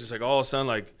day it's just like all of a sudden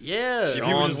like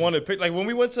people just wanted to pick. Like when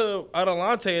we went to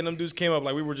Adelante and them dudes came up,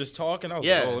 like we were just talking. I was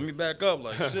like, oh, let me back up.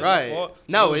 Like shit, right.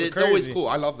 No, it's always cool.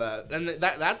 I love that. And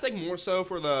that's like more so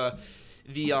for the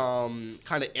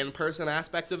kind of in-person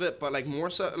aspect of it, but like more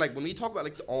so like when we talk about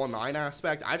like the online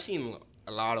aspect, I've seen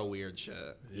a lot of weird shit.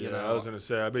 You know? I was gonna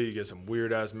say, I bet you get some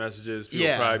weird ass messages.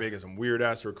 People probably making some weird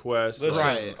ass requests.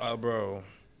 Listen, bro,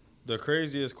 the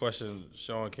craziest question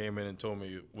Sean came in and told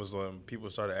me was when people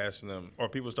started asking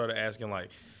like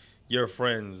your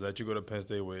friends that you go to Penn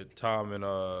State with, Tom and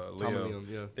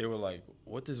Liam. They were like,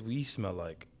 "What does weed smell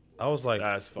like?" I was like,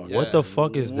 "That's fucking what the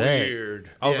fuck is weird."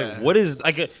 That? I was like, "What is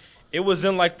like a?" It was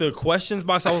in like the questions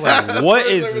box. I was like, "What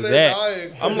is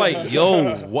that?" I'm like,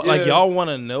 "Yo, what? Like y'all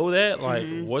want to know that?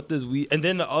 Like, what does we?" And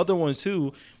then the other one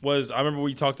too was I remember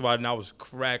we talked about it, and I was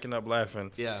cracking up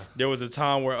laughing. Yeah. There was a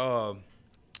time where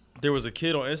there was a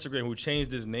kid on Instagram who changed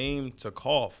his name to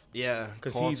Cough. Yeah.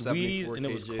 Because he's weed and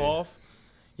it was Cough.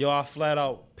 Yo, I flat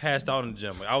out passed out in the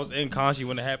gym. Like, I was in Conchi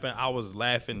when it happened. I was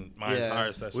laughing my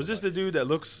entire session. Was this the dude that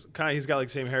looks kind of, he's got like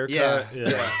the same haircut? Yeah.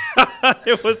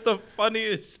 It was the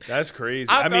funniest. That's crazy.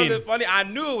 I found it funny. I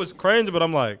knew it was cringe, but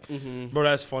I'm like, bro,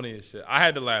 that's funny as shit. I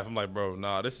had to laugh. I'm like, bro,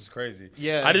 nah, this is crazy.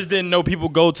 Yeah. I just didn't know people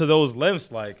go to those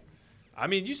lengths. Like, I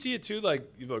mean, you see it too. Like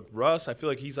Russ, I feel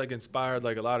like he's like inspired.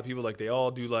 Like a lot of people, like they all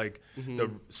do like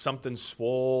the something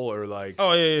swole or like.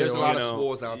 Oh yeah. There's a lot of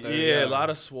swoles out there. Yeah, a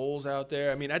lot of swoles out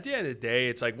there. I mean, at the end of the day,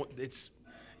 it's like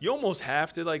you almost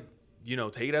have to like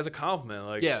take it as a compliment.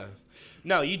 Like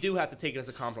no, you do have to take it as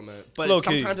a compliment. But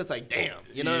sometimes it's like, damn,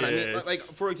 you know what I mean? Like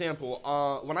for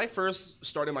example, when I first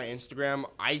started my Instagram,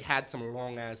 I had some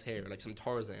long ass hair, like some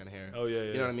Tarzan hair. Oh yeah.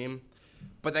 You know what I mean?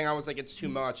 But then I was like, it's too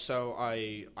much, so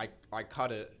I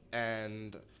cut it,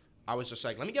 and I was just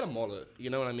like, let me get a mullet,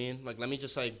 you know what I mean? Like, let me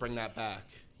just like bring that back,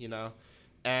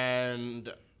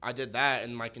 And I did that,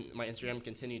 and my Instagram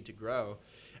continued to grow,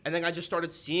 and then I just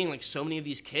started seeing like so many of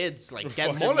these kids like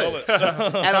get mullets,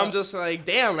 and I'm just like,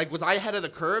 damn, like was I ahead of the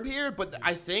curve here? But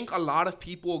I think a lot of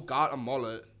people got a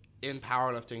mullet in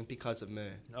powerlifting because of me.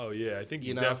 Oh yeah, I think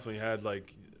you definitely had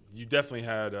like. You definitely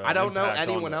had. I don't know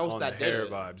anyone else that did hair it.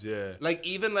 Vibes, yeah. Like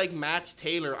even like Max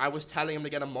Taylor, I was telling him to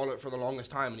get a mullet for the longest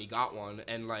time, and he got one,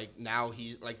 and like now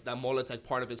he's like that mullet's like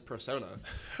part of his persona.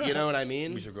 You know what I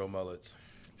mean? We should grow mullets.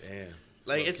 Damn.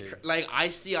 Like it's like I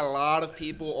see a lot of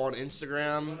people on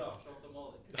Instagram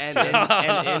and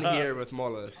in here with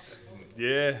mullets.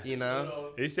 Yeah.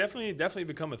 It's definitely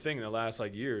become a thing in the last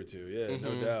like year or two. Yeah,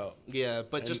 no doubt. Yeah,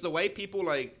 but just the way people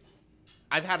like.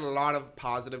 I've had a lot of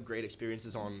positive, great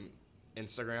experiences on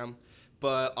Instagram,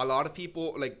 but a lot of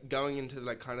people, like, going into,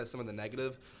 like, kind of some of the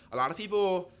negative, a lot of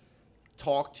people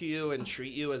talk to you and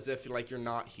treat you as if, like, you're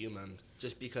not human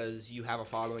just because you have a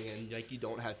following and, like, you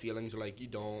don't have feelings or, like, you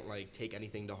don't, like, take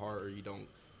anything to heart or you don't,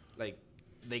 like,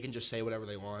 they can just say whatever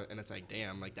they want, and it's like,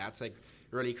 damn, like, that's, like,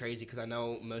 really crazy because I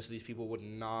know most of these people would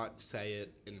not say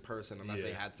it in person unless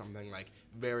they had something like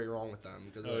very wrong with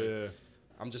them. Because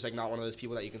I'm just like not one of those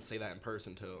people that you can say that in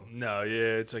person to. No,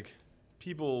 yeah, it's like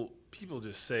people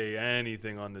just say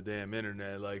anything on the damn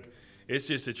internet. Like, it's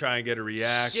just to try and get a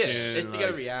reaction. Yeah, it's to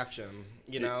get a reaction,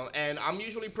 you know. And I'm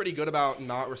usually pretty good about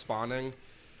not responding.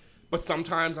 But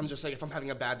sometimes I'm just like, if I'm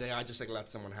having a bad day, I just like let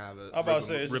someone have it. I'm about to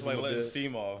say it's just like letting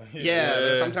steam off. Yeah,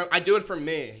 like sometimes I do it for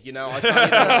me, you know.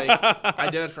 I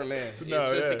do it for me. It's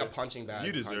just like a punching bag.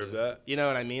 You deserve kinda. that. You know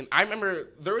what I mean? I remember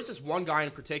there was this one guy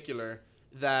in particular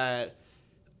that.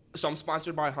 So I'm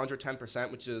sponsored by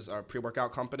 110%, which is a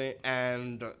pre-workout company,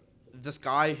 and this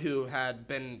guy who had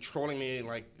been trolling me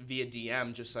like via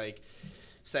DM, just like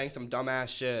saying some dumbass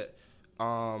shit.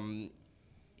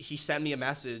 He sent me a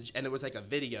message, and it was like a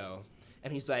video,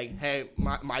 and he's like, "Hey,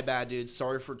 my bad, dude.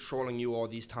 Sorry for trolling you all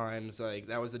these times. Like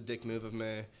that was a dick move of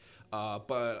me,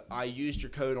 but I used your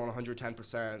code on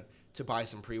 110% to buy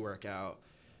some pre-workout."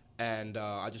 And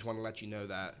I just want to let you know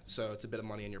that. So it's a bit of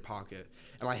money in your pocket.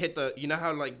 And I hit you know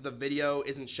how like the video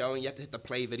isn't showing, you have to hit the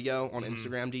play video on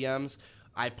Instagram DMs.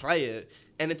 I play it,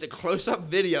 and it's a close-up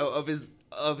video of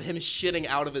him shitting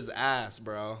out of his ass,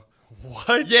 bro.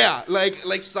 What? Yeah, like he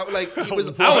was.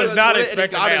 I was not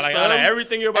expecting that. Like out of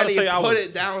everything you're about to say, I put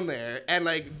it down there and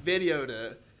like videoed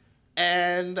it,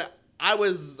 and I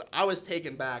was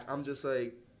taken back. I'm just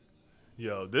like.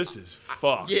 Yo, this is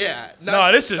fucked. Yeah.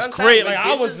 No, this is great. Like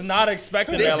I was is, not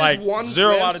expecting this that. Like is one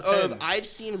 0 out of 10. I've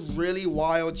seen really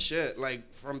wild shit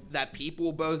like from that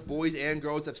people, both boys and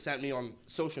girls, have sent me on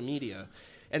social media,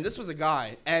 and this was a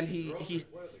guy, and he.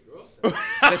 What are the girls saying?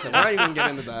 Listen, we're not even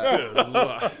getting into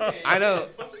that.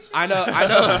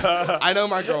 I know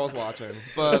my girl's watching,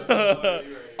 but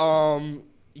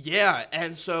yeah,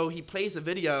 and so he plays a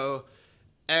video.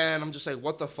 And I'm just like,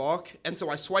 what the fuck? And so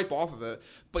I swipe off of it.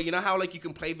 But you know how like you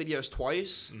can play videos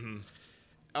twice?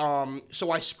 Mm-hmm.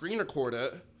 So I screen record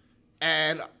it,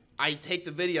 and I take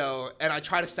the video and I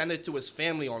try to send it to his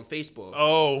family on Facebook.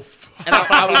 Oh, fuck. And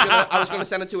I was gonna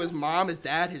send it to his mom, his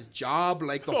dad, his job,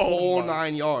 like the whole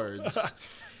 9 yards.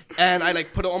 And I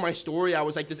like put it on my story. I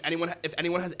was like, if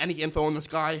anyone has any info on this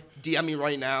guy, DM me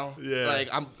right now. Yeah.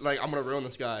 I'm gonna ruin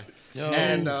this guy. Yo,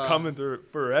 and he's coming through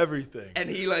for everything. And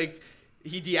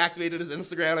he deactivated his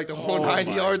Instagram, like the whole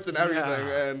 90 yards and everything.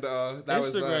 And that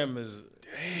Instagram was is.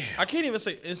 Damn. I can't even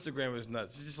say Instagram is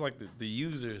nuts. It's just like the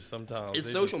users sometimes.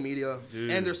 It's social media, dude.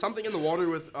 And there's something in the water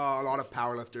with a lot of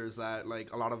powerlifters that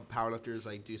like a lot of powerlifters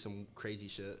like do some crazy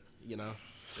shit. You know.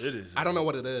 It is. I don't know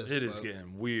what it is. It is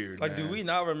getting weird. Like, man. do we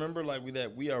not remember like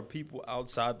that we are people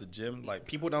outside the gym? Like,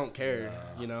 people don't care.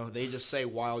 You know, they just say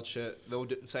wild shit. They'll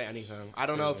say anything. I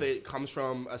don't know if it comes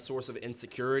from a source of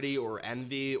insecurity or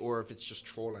envy, or if it's just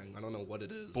trolling. I don't know what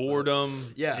it is.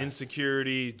 Boredom, yeah,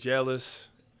 insecurity, jealous.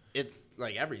 It's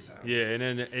like everything. Yeah,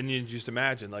 and you just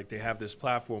imagine like they have this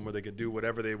platform where they could do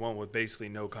whatever they want with basically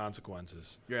no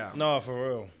consequences. Yeah. No, for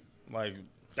real. Like.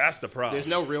 That's the problem. There's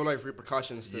no real life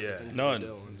repercussions to the things none, that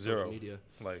they do on zero. social media.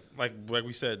 Like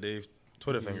we said, Dave,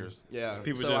 Twitter fingers. Yeah.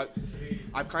 People so just.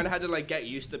 I've kind of had to like get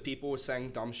used to people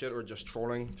saying dumb shit or just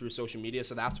trolling through social media.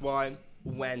 So that's why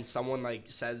when someone like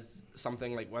says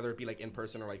something like whether it be like in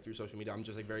person or like through social media, I'm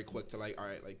just like very quick to like, all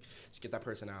right, like just get that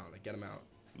person out, like get them out.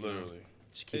 Literally.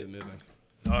 Just keep it moving.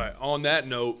 All right. On that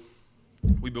note,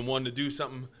 we've been wanting to do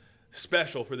something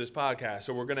special for this podcast,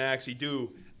 so we're gonna actually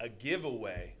do a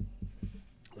giveaway.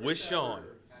 With Sean.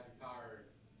 Happy Power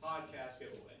podcast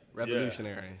giveaway.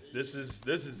 Revolutionary. Yeah. This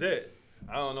is it.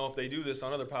 I don't know if they do this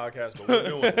on other podcasts, but we're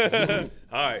doing it.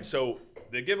 All right, so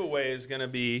the giveaway is going to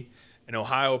be an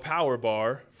Ohio Power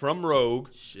Bar from Rogue.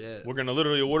 Shit. We're going to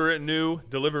literally order it new,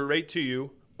 deliver it right to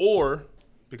you, or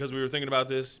because we were thinking about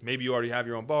this, maybe you already have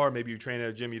your own bar, maybe you train at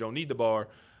a gym, you don't need the bar.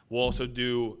 We'll also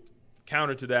do,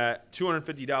 counter to that,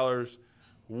 $250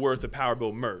 worth of Power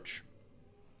Build merch.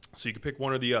 So you can pick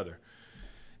one or the other.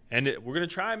 And we're going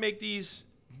to try and make these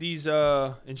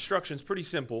instructions pretty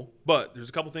simple, but there's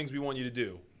a couple things we want you to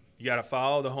do. You got to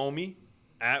follow the homie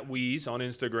at Wheeze on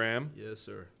Instagram. Yes,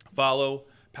 sir. Follow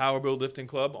Power Build Lifting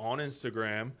Club on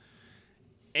Instagram.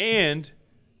 And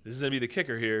this is going to be the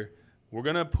kicker here. We're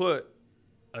going to put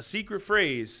a secret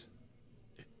phrase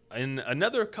in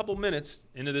another couple minutes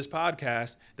into this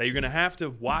podcast that you're going to have to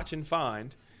watch and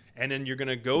find. And then you're going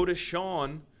to go to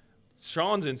Sean's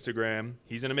Instagram.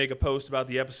 He's going to make a post about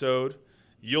the episode.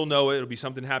 You'll know it. It'll be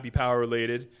something Happy Power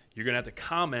related. You're going to have to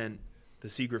comment the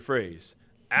secret phrase.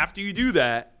 After you do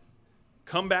that,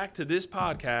 come back to this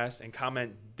podcast and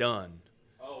comment done.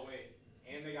 Oh, wait.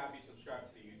 And they got to be subscribed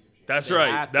to the YouTube channel. That's They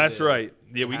right. have to That's be. right.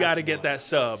 Yeah, we got to get that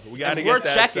sub. We got to And get we're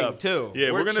that checking, sub. too.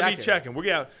 Yeah, we're going to be checking.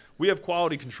 checking. we have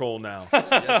quality control now.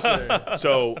 Yes, sir.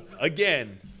 So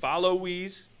again, follow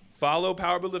Wheeze, follow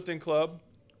Powerlifting Club,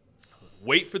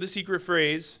 wait for the secret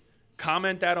phrase,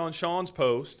 comment that on Sean's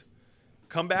post,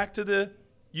 come back to the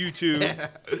YouTube,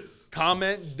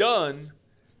 comment done,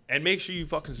 and make sure you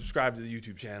fucking subscribe to the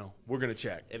YouTube channel. We're gonna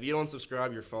check. If you don't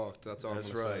subscribe, you're fucked. That's all That's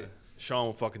I'm gonna right. say. Sean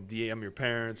will fucking DM your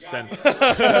parents. You Send.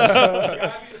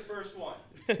 gotta be the first one.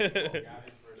 You gotta be the first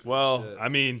one. Well, Shit. I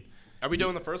mean, Are we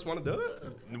doing the first one to do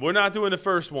it? we're not doing the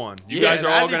first one. You Yeah, guys are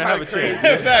all that'd be gonna have a kinda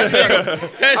chance.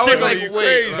 That I shit was gonna like, be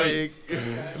wait,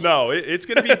 crazy. No, it's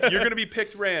gonna be. You're gonna be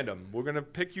picked random. We're gonna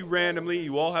pick you randomly.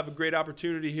 You all have a great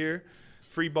opportunity here.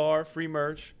 Free bar, free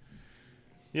merch.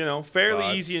 You know, fairly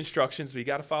Vibes. easy instructions, but you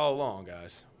got to follow along,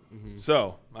 guys.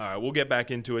 So, all right, we'll get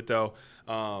back into it though.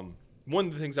 One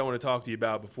of the things I want to talk to you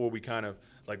about before we kind of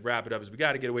like wrap it up is we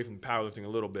got to get away from powerlifting a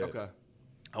little bit. Okay.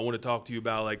 I want to talk to you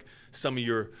about like some of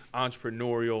your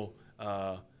entrepreneurial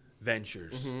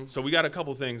ventures. So we got a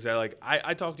couple things that like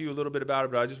I talked to you a little bit about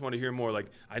it, but I just want to hear more. Like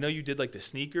I know you did like the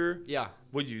sneaker. Yeah.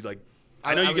 What'd you like?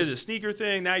 I know you did the sneaker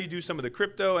thing. Now you do some of the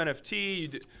crypto NFT. You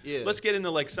do, Yeah. Let's get into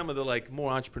like some of the like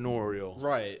more entrepreneurial.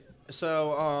 Right.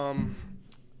 So,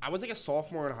 I was like a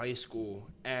sophomore in high school,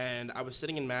 and I was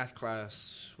sitting in math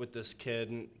class with this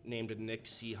kid named Nick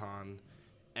Sihan,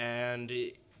 and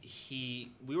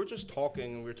we were just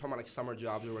talking. We were talking about like summer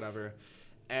jobs or whatever,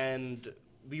 and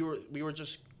we were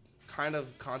just kind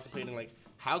of contemplating like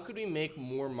how could we make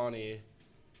more money?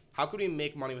 How could we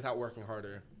make money without working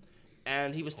harder?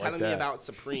 And he was Like telling me that. about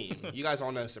Supreme. You guys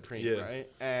all know Supreme, Yeah. right?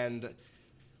 And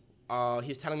he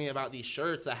was telling me about these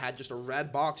shirts that had just a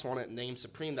red box on it named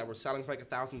Supreme that were selling for like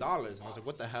 $1,000. And I was like,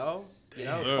 what the hell? You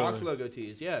know, Damn. box logo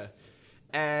tees, yeah.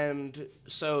 And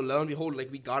so lo and behold,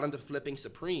 like we got into flipping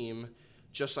Supreme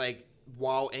just like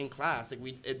while in class. Like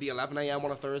it'd be 11 a.m.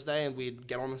 on a Thursday, and we'd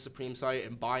get on the Supreme site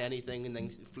and buy anything and then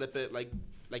flip it like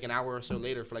an hour or so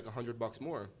later for like $100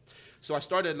 more. So I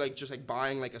started like just like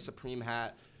buying like a Supreme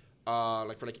hat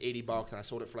like for like $80, and I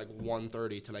sold it for like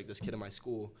 $130 to like this kid in my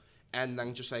school. And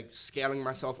then just like scaling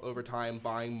myself over time,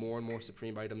 buying more and more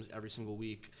Supreme items every single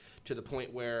week to the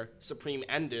point where Supreme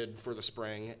ended for the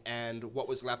spring and what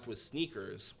was left was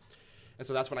sneakers. And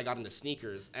so that's when I got into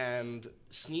sneakers. And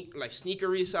sneaker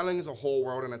reselling is a whole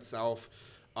world in itself.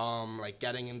 Like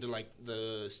getting into like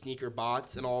the sneaker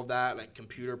bots and all of that, like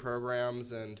computer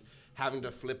programs and having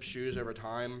to flip shoes over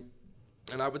time.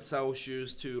 And I would sell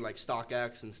shoes to like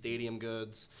StockX and Stadium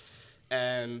Goods.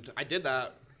 And I did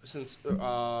that since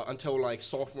until like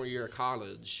sophomore year of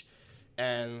college,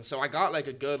 and so I got like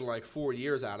a good like 4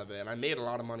 years out of it, and I made a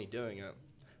lot of money doing it.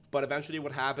 But eventually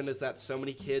what happened is that so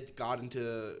many kids got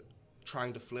into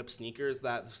trying to flip sneakers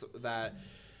that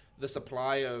the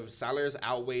supply of sellers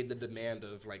outweighed the demand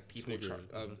of like people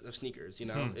of sneakers, you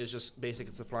know. It's just basic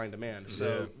supply and demand.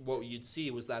 So what you'd see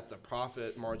was that the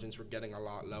profit margins were getting a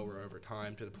lot lower over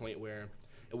time to the point where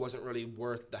it wasn't really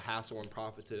worth the hassle and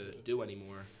profit to do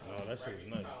anymore. Oh, that shit's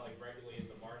nice. Kind of like regulating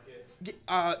the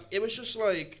market. It was just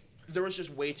like there was just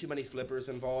way too many flippers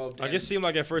involved. Like it seemed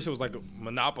like at first it was like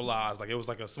monopolized. Like it was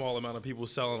like a small amount of people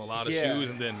selling a lot of Yeah. shoes,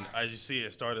 and then as you see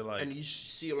it started like. and you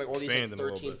see like all these like expanding a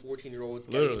little 13, bit. 14-year-olds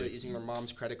getting Literally. into using their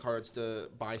mom's credit cards to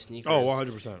buy sneakers. Oh,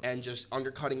 100%. And just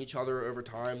undercutting each other over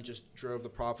time just drove the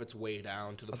profits way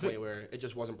down to the point where it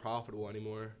just wasn't profitable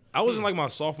anymore. I was in like my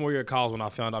sophomore year of college when I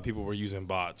found out people were using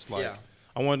bots. Like, Yeah.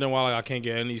 I wondering why like I can't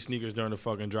get any sneakers during the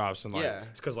fucking drops, and like Yeah.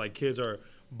 it's because like kids are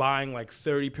buying like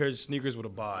 30 pairs of sneakers with a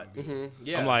bot.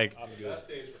 Yeah. I'm like, The best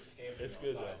days were camping outside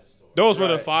the store. those were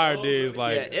the Right. fire Those days. were-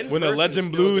 Like Yeah, in when the person Legend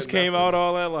still Blues good came method. out,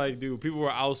 all that. Like, dude, people were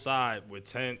outside with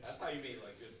tents. That's how you made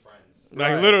like good friends.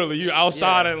 Like Right. literally, you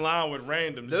outside Yeah. in line with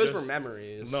randoms. Those just- were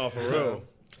memories. No, for real.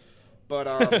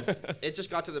 But it just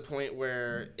got to the point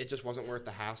where it just wasn't worth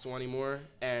the hassle anymore.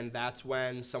 And that's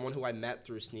when someone who I met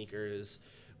through sneakers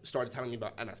started telling me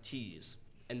about NFTs.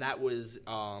 And that was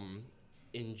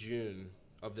in June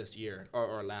of this year,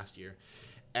 or last year.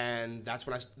 And that's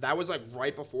when that was like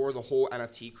right before the whole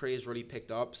NFT craze really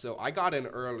picked up. So I got in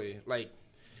early. Like,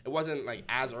 it wasn't like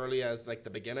as early as like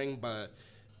the beginning, but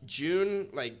June,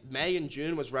 like May and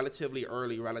June was relatively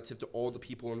early relative to all the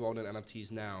people involved in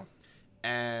NFTs now.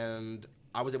 And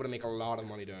I was able to make a lot of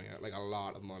money doing it, like a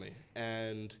lot of money.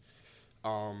 And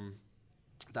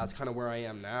that's kind of where I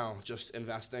am now, just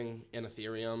investing in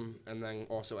Ethereum and then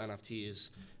also NFTs,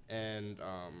 and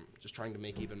just trying to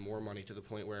make even more money to the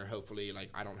point where hopefully like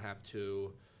I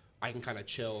can kind of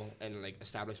chill and like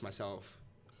establish myself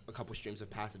a couple streams of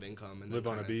passive income and then Live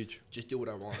on a kinda beach. just do what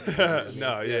I want. You know what I mean?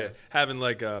 No, yeah. Having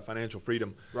like financial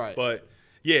freedom. Right. But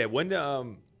yeah, when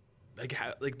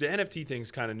like the NFT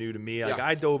thing's kind of new to me. Like Yeah.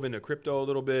 I dove into crypto a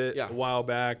little bit Yeah. a while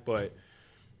back, but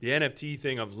the NFT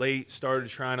thing of late, started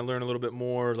trying to learn a little bit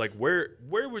more. Like where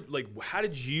would like how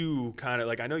did you kind of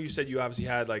like? I know you said you obviously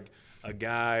had like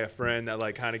a friend that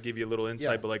like kind of give you a little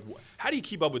insight, but like how do you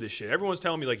keep up with this shit? Everyone's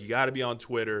telling me like you got to be on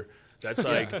Twitter. That's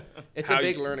like it's a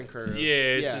big learning curve.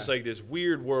 Yeah, it's just like this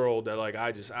weird world that like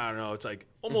I don't know. It's like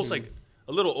almost like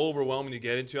a little overwhelming to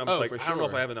get into. I'm just like, I don't know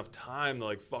if I have enough time to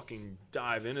like fucking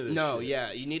dive into this shit.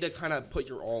 Yeah, you need to kind of put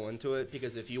your all into it,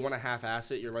 because if you want to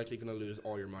half-ass it, you're likely going to lose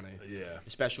all your money. Yeah.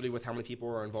 Especially with how many people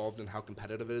are involved and how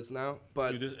competitive it is now.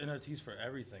 But dude, there's NFTs for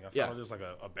everything. I found there's like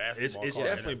a basketball. It's card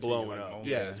definitely NFT, blowing like, up.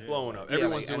 yeah, It's blowing up. Yeah,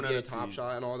 Everyone's like doing NBA NFTs. Top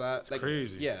Shot and all that. It's like,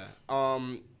 crazy. Yeah.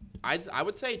 I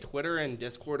would say Twitter and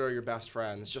Discord are your best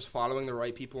friends. Just following the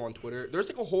right people on Twitter. There's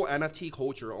like a whole NFT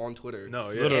culture on Twitter. No,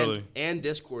 yeah. Literally. And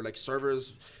Discord, like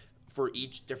servers for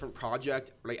each different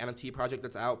project, like NFT project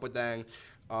that's out, but then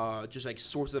just like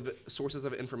sources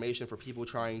of information for people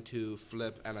trying to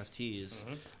flip NFTs.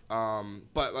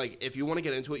 But like if you want to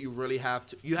get into it, you really have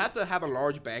to have a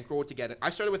large bankroll to get it. I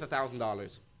started with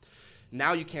 $1,000.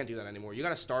 Now you can't do that anymore. You got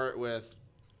to start with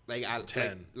like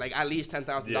at least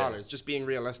 $10,000. Just being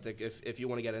realistic if you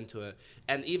want to get into it.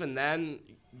 And even then,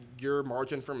 your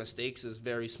margin for mistakes is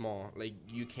very small. Like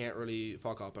you can't really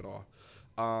fuck up at all.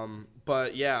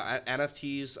 But yeah,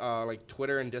 NFTs, like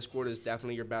Twitter and Discord is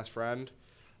definitely your best friend.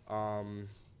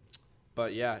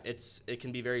 But yeah, it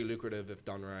can be very lucrative if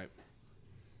done right.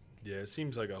 Yeah, it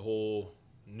seems like a whole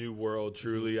new world,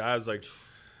 truly. I was like,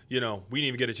 we didn't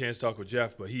even get a chance to talk with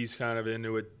Jeff, but he's kind of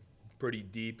into it pretty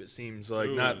deep, it seems like.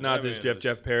 Not this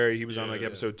Jeff Perry. He was on like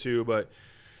episode 2, but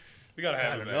we got to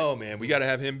have him back. I don't know, man. We got to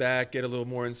have him back, get a little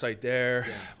more insight there.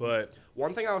 Yeah. But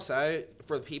one thing I'll say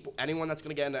for the people, anyone that's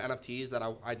going to get into NFTs that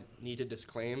I need to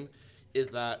disclaim is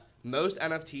that most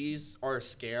NFTs are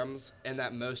scams, and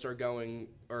that most are going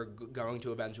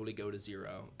to eventually go to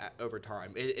zero over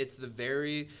time. It's the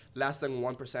very less than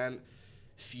 1%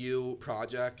 few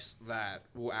projects that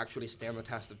will actually stand the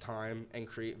test of time and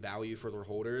create value for their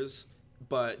holders.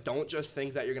 But don't just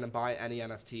think that you're going to buy any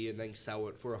NFT and then sell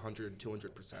it for 100,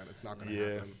 200%. It's not going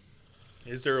to happen.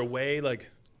 Is there a way, like,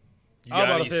 you got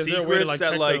got any secrets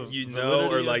that, like, you know,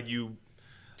 or, validity? like, you,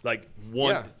 like,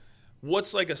 one... Yeah.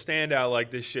 What's like a standout like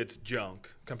this shit's junk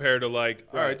compared to like,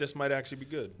 all right, this might actually be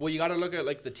good? Well, you got to look at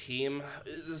like the team.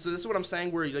 So this is what I'm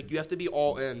saying, where like you have to be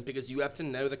all in, because you have to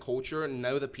know the culture and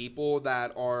know the people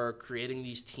that are creating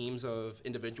these teams of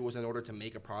individuals in order to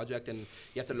make a project. And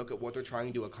you have to look at what they're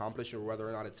trying to accomplish or whether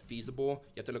or not it's feasible.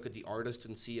 You have to look at the artist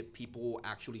and see if people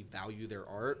actually value their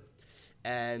art.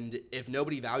 And if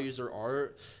nobody values their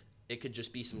art, it could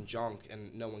just be some junk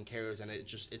and no one cares. And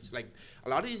it's like a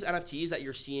lot of these NFTs that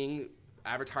you're seeing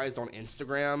advertised on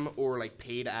Instagram or like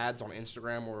paid ads on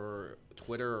Instagram or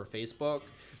Twitter or Facebook,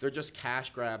 they're just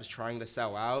cash grabs trying to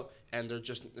sell out, and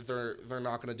they're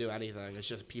not going to do anything. It's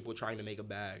just people trying to make a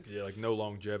bag. Yeah, like no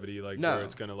longevity, like where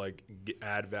it's going to like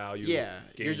add value. Yeah,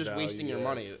 you're just wasting your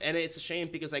money. And it's a shame,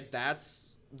 because like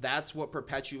that's what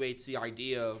perpetuates the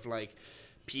idea of like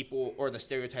people, or the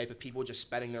stereotype of people just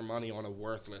spending their money on a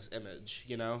worthless image,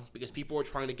 because people are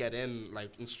trying to get in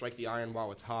like and strike the iron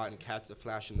while it's hot and catch the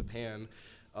flash in the pan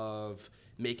of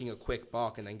making a quick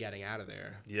buck and then getting out of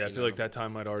there. Yeah, I feel like that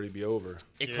time might already be over.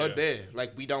 It could be.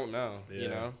 Like, we don't know,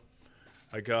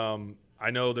 Like,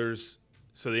 I know there's,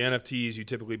 so the NFTs you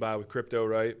typically buy with crypto,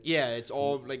 right? Yeah, it's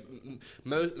all like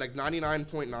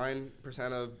 99.9%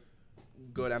 of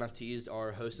good NFTs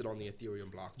are hosted on the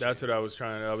Ethereum blockchain. That's what I was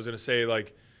going to say,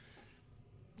 like,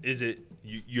 is it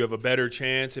you have a better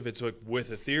chance if it's like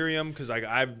with Ethereum? Because like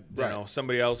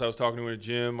somebody else I was talking to in a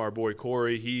gym, our boy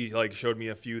Corey, he like showed me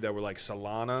a few that were like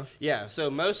Solana. Yeah, so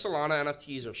most Solana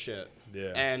NFTs are shit.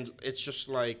 Yeah. And it's just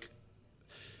like,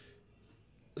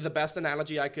 the best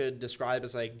analogy I could describe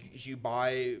is like you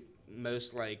buy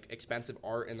most like expensive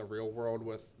art in the real world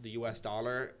with the US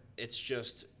dollar. It's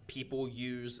just people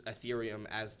use Ethereum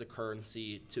as the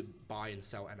currency to buy and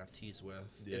sell NFTs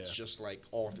with. Yeah. It's just like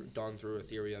done through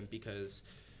Ethereum, because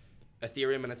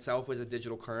Ethereum in itself is a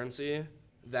digital currency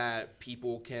that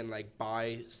people can like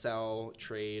buy, sell,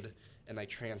 trade, and like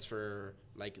transfer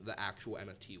like the actual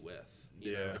NFT with.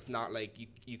 You know? It's not like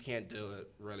you can't do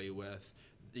it really with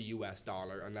the US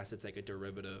dollar unless it's like a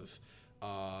derivative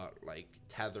like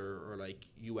Tether or like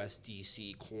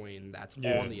USDC coin that's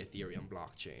on the Ethereum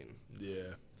blockchain.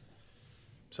 Yeah.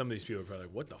 Some of these people are probably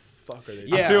like, what the fuck are they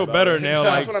doing? Yeah, I feel better now.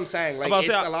 That's what I'm saying. Like, it's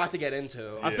a lot to get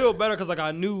into. I feel better because like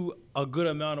I knew a good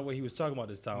amount of what he was talking about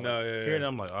this time. No, like, hearing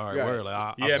I'm like, all right, word.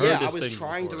 Like, I was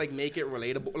trying to like make it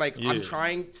relatable. Like, I'm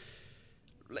trying.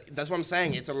 that's what I'm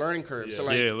saying. It's a learning curve. So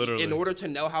like, Yeah, literally. in order to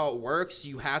know how it works,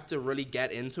 you have to really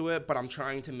get into it. But I'm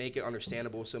trying to make it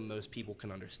understandable so most people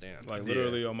can understand. Like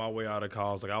literally on my way out of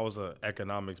college, like I was an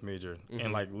economics major,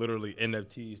 and like literally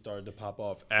NFTs started to pop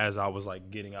off as I was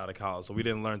like getting out of college. So we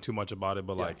didn't learn too much about it,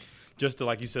 but like just the,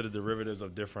 like you said, the derivatives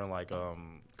of different like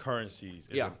currencies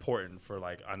is important for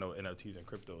like I know NFTs and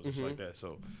cryptos and stuff like that.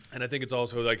 So And I think it's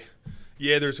also like,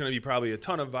 yeah, there's going to be probably a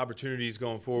ton of opportunities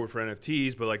going forward for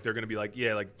NFTs, but like they're going to be like,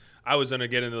 yeah, like I was going to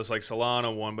get into this like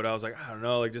Solana one, but I was like, I don't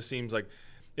know, like just seems like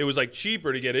it was like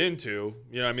cheaper to get into.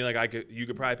 You know what I mean? Like you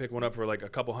could probably pick one up for like a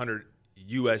couple hundred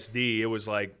USD. It was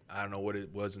like, I don't know what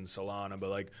it was in Solana, but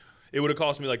like it would have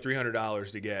cost me like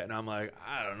 $300 to get. And I'm like,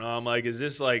 I don't know. I'm like, is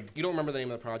this like. You don't remember the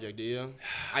name of the project, do you?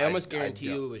 I almost guarantee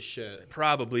you it was shit.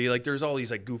 Probably. Like there's all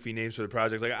these like goofy names for the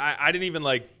projects. Like I didn't even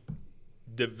like,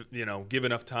 give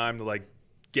enough time to like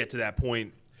get to that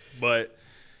point. But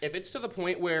if it's to the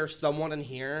point where someone in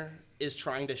here is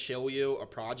trying to show you a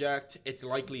project, it's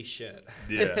likely shit.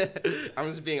 Yeah. I'm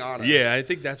just being honest. Yeah, I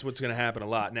think that's what's going to happen a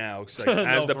lot now. It's like, No,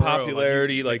 as the for real.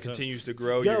 popularity Like, continues to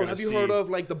grow, Yo, you're have gonna you see, heard of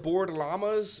like the bored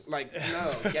llamas? Like,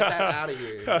 no, get that out of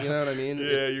here. You know what I mean?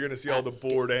 Yeah, you're going to see all the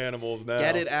bored animals now.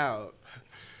 Get it out.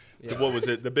 Yeah. What was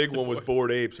it? The big one was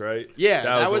bored apes, right? Yeah,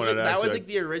 that was like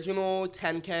the original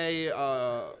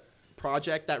 10K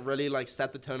project that really like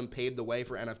set the tone and paved the way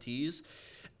for NFTs.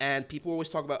 And people always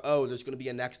talk about, oh, there's going to be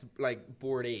a next like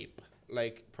Bored Ape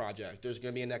like project. There's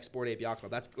going to be a next Bored Ape Yacht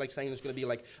Club. That's like saying there's going to be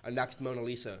like a next Mona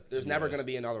Lisa. There's never going to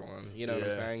be another one. You know what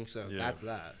I'm saying? So that's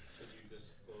that. Did you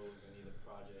disclose any of the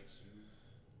projects you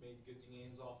made good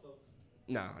gains off of?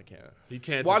 No, I can't. You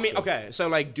can't. Well, I mean, okay, so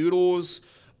like doodles,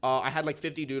 I had like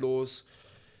 50 doodles.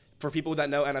 For people that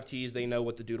know NFTs, they know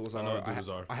what the doodles I know are. what doodles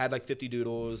are. I had like 50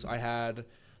 doodles. I had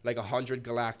like 100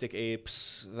 galactic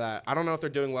apes that I don't know if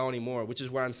they're doing well anymore, which is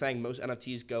where I'm saying most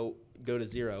NFTs go to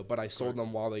zero, but I sold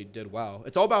them while they did well.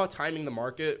 It's all about timing the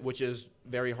market, which is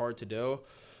very hard to do.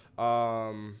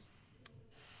 I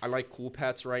like cool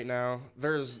pets right now.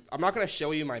 I'm not going to show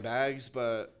you my bags,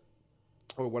 or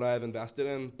what I've invested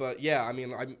in, but yeah, I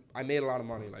mean, I made a lot of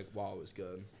money like while it was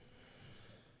good.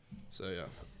 So yeah.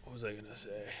 What was I going to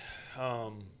say?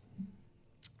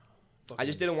 I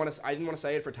just didn't want to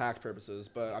say it for tax purposes,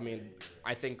 but I mean,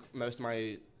 I think most of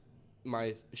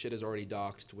my shit is already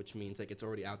doxed, which means like it's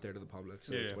already out there to the public,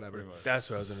 so it's whatever. That's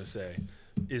what I was going to say.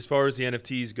 As far as the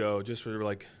NFTs go, just for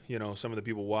like, some of the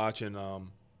people watching,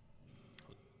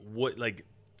 what, like,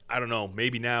 I don't know,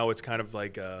 maybe now it's kind of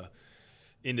like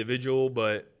individual,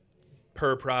 but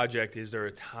per project, is there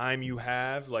a time you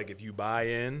have? Like if you buy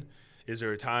in, is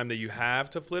there a time that you have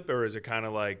to flip, or is it kind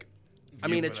of like? I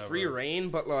mean, it's free reign,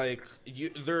 but like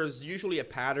there's usually a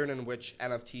pattern in which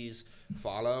NFTs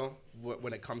follow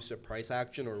when it comes to price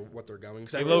action or what they're going.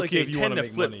 Because I for. feel like Low-key, they if you tend wanna to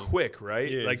make flip money. quick,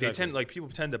 right? Yeah, like exactly. people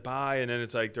tend to buy, and then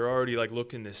it's like they're already like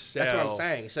looking to sell. That's what I'm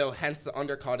saying. So hence the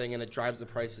undercutting, and it drives the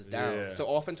prices down. Yeah. So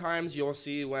oftentimes you'll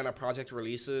see when a project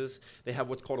releases, they have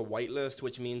what's called a whitelist,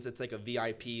 which means it's like a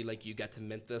VIP, like you get to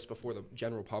mint this before the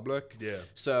general public. Yeah.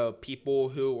 So people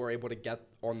who are able to get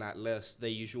on that list, they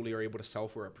usually are able to sell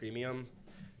for a premium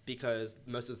because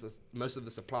most of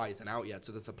the supply isn't out yet,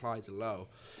 so the supply is low.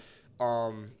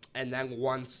 And then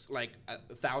once like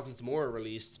thousands more are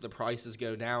released, the prices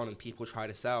go down and people try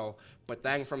to sell. But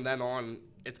then from then on,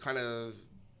 it's kind of,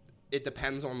 it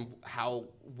depends on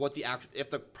if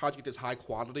the project is high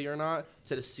quality or not,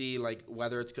 to see like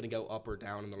whether it's going to go up or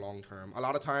down in the long term. A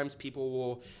lot of times people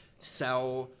will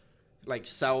sell the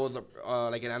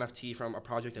like an NFT from a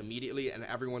project immediately and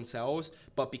everyone sells,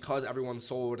 but because everyone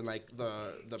sold and like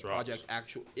the project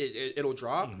it'll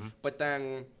drop. But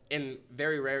then in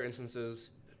very rare instances,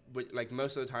 like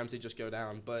most of the times they just go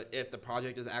down. But if the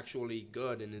project is actually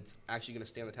good and it's actually going to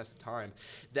stand the test of time,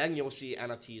 then you'll see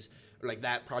NFTs like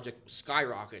that project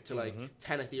skyrocket to like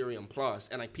 10 Ethereum plus,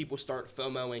 and like people start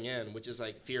FOMOing in, which is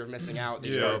like fear of missing out.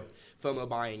 They start FOMO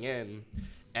buying in.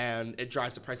 And it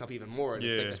drives the price up even more. And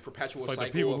it's like this perpetual cycle. It's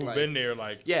like the people of who've like, been there,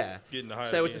 like, getting the higher.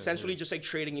 So it's essentially just like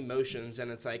trading emotions,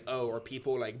 and it's like, oh, are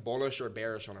people like bullish or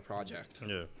bearish on a project?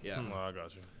 Yeah. Yeah. I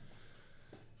got you.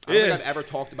 I don't think I've ever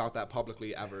talked about that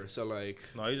publicly ever. So like,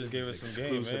 No, you just gave us some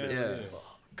game, man. yeah.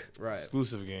 Right.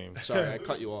 Exclusive game. Sorry, I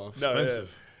cut you off. No,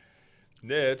 Expensive.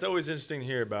 Yeah, it's always interesting to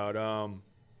hear about.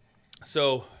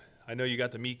 So I know you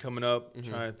got the meet coming up.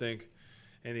 Trying to think.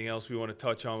 Anything else we want to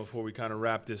touch on before we kind of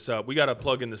wrap this up? We got to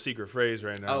plug in the secret phrase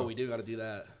right now. Oh, we do got to do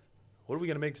that. What are we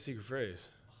going to make the secret phrase?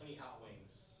 Honey hot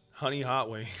wings. Honey hot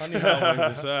wings. Honey hot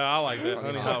wings. I like that.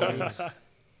 Honey hot wings.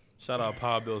 Shout out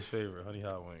Pa Bill's favorite, honey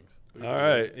hot wings. All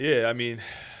right. Yeah, I mean,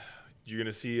 You're going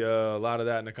to see a lot of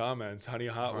that in the comments. Honey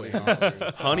Hot Honey Wings. Hot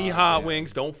Wings. Honey Hot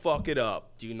Wings. Don't fuck it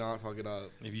up. Do not fuck it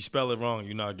up. If you spell it wrong,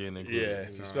 you're not getting included.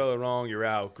 Yeah, if you spell it wrong, you're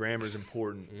out. Grammar's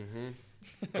important.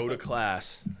 Go to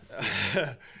class.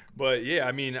 But yeah,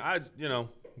 I mean,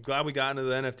 glad we got into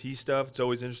the NFT stuff. It's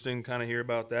always interesting to kind of hear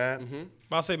about that.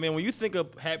 But I'll say, man, when you think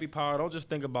of happy power, don't just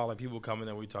think about like people coming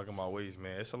in. We talking about ways,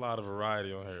 man. It's a lot of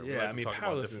variety on here. We Yeah, like I to mean, talk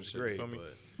about different powerlifting's shit, great, you feel me?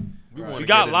 but we Right. want We to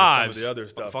got get into lives, some of the other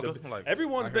stuff. motherfucker. Like,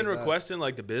 Everyone's I been heard that. requesting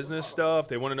like the business stuff.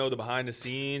 They want to know the behind the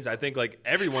scenes. I think like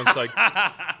everyone's like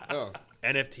Oh.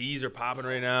 NFTs are popping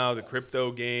right now, the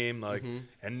crypto game, like,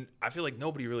 and I feel like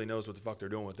nobody really knows what the fuck they're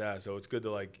doing with that. So it's good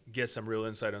to like get some real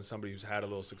insight on somebody who's had a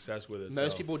little success with it.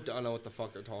 Most so. people don't know what the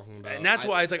fuck they're talking about. And that's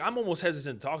why it's like I'm almost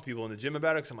hesitant to talk to people in the gym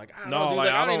about it because I'm like, I don't know, dude, like,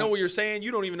 like, I don't even know don't- what you're saying.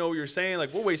 You don't even know what you're saying.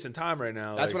 Like we're wasting time right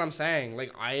now. That's like, what I'm saying.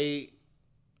 Like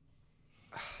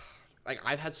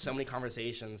I've had so many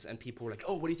conversations and people were like,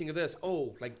 "Oh, what do you think of this?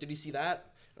 Oh, like did you see that?"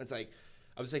 And it's like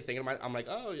I was like thinking I'm like,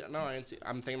 "Oh, yeah, no, I didn't see."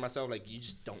 I'm thinking to myself like, "You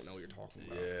just don't know what you're talking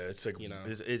about." Yeah, it's like You know?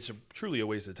 it's truly a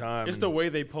waste of time. It's the way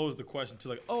they pose the question to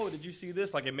like, oh, did you see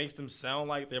this? Like it makes them sound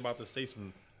like they're about to say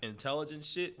some intelligent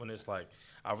shit when it's like,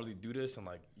 I really do this and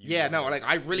like. You Yeah, know, no, like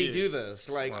I really yeah. do this.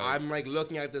 Like Right. I'm like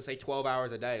looking at this like 12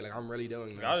 hours a day. Like I'm really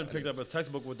doing this. I done And picked up a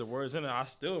textbook with the words in it. I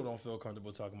still don't feel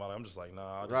comfortable talking about it. I'm just like,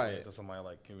 nah, I'll just Right. wait to somebody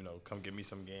like, come get me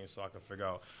some games so I can figure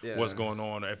out Yeah. what's going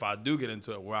on, or if I do get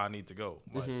into it, where I need to go.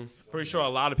 Like, pretty sure a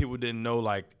lot of people didn't know,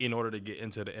 like, in order to get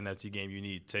into the NFT game, you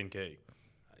need 10K.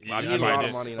 A lot You need a lot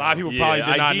of money A lot of now. people probably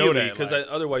did not know that. because like,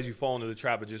 otherwise you fall into the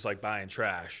trap of just like buying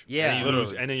trash. Yeah. and, you lose,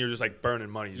 Literally. and then you're just like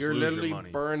burning money. You just You're lose literally your money.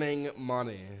 burning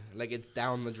money. Like it's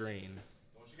down the drain.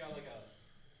 Don't you got like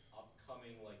a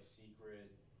upcoming like secret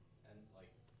and like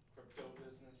crypto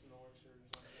business in the works or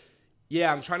something?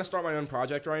 Yeah, I'm trying to start my own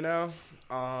project right now.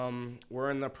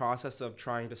 We're in the process of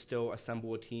trying to still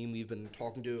assemble a team. We've been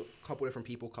talking to a couple different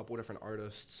people, a couple different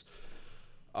artists.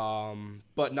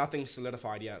 But nothing's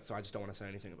solidified yet, so I just don't want to say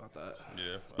anything about that.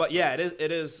 yeah. But yeah,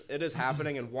 it is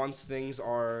happening, and once things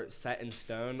are set in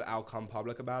stone, I'll come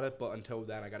public about it. But until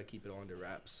then, I got to keep it under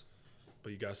wraps.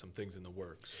 But you got some things in the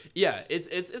works. Yeah, it's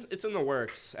in the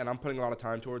works, and I'm putting a lot of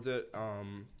time towards it.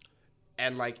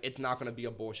 And like, it's not gonna be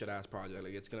a bullshit ass project.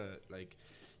 Like, it's gonna like,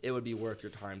 it would be worth your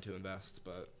time to invest.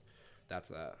 But that's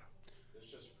that. This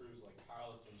just proves like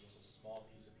powerlifting is just a small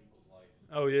piece of people's life.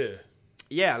 Oh yeah.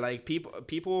 Yeah, like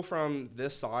people from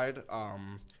this side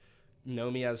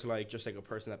know me as like just like a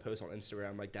person that posts on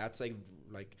Instagram. Like that's like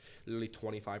literally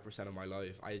 25% of my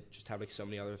life. I just have like so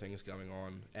many other things going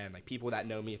on, and like people that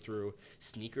know me through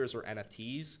sneakers or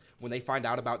NFTs, when they find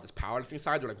out about this powerlifting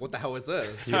side, they're like, "What the hell is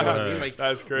this?" You know what I mean? Like,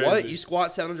 That's crazy. What, you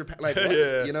squat 700 pounds? Like, what?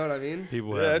 Yeah. You know what I mean?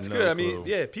 People Yeah, have that's no good. I clue. mean,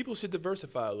 yeah, people should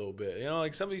diversify a little bit. You know,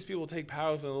 like some of these people take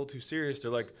powerlifting a little too serious.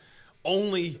 They're like,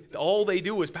 all they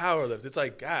do is powerlift. It's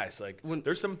like, guys, like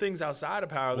there's some things outside of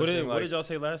powerlifting. What did y'all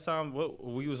say last time? What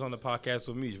we was on the podcast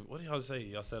with me? What did y'all say?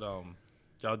 Y'all said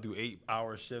y'all do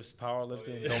 8-hour shifts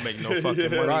powerlifting. Don't make no fucking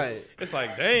money. Right. It's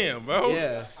like, damn, bro.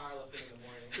 Yeah. Powerlifting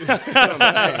in the morning. You know what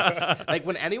I'm saying? Like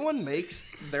when anyone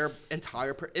makes their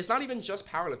entire, it's not even just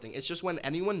powerlifting. It's just when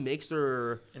anyone makes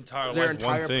their Entire their life,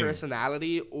 entire one thing.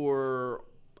 personality or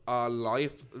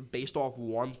life based off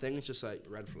one thing. It's just like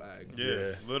red flag.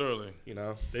 Yeah, literally. You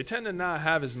know. They tend to not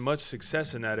have as much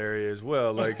success in that area as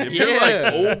well. Like if Yeah. you're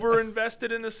like over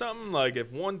invested into something, like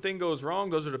if one thing goes wrong,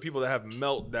 those are the people that have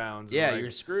meltdowns. and, Yeah, like,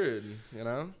 you're screwed. You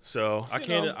know. so I you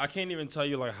can't know. I can't even tell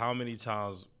you like how many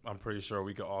times I'm pretty sure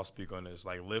we could all speak on this,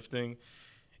 like lifting,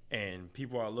 and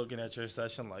people are looking at your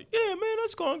session like, yeah, man,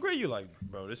 that's going great. You're like,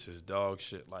 bro, this is dog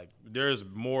shit. Like, there's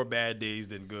more bad days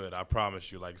than good. I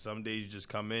promise you. Like, some days you just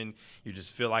come in, you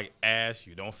just feel like ass.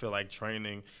 You don't feel like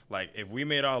training. Like, if we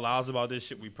made our lives about this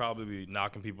shit, we'd probably be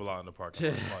knocking people out in the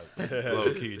parking lot. Like,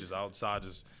 low key, just outside,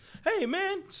 just, hey,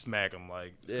 man, smack them.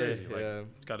 Like, it's crazy. Like, yeah.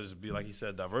 it's got to just be, like he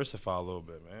said, diversify a little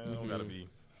bit, man. It don't got to be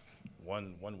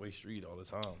one-way street all the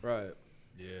time. Right.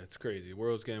 Yeah, it's crazy. The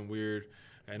world's getting weird.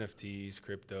 NFTs,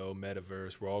 crypto,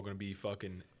 metaverse. We're all gonna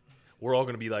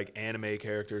be like anime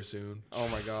characters soon. Oh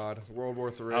my God. World War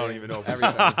III. I don't even know if we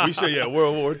everything. we should. Yeah,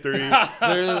 World War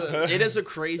III. It is a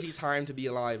crazy time to be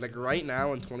alive. Like right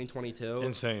now in 2022.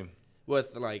 Insane.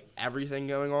 With like everything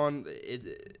going on,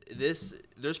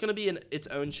 there's gonna be its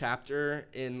own chapter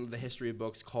in the history of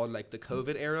books called like the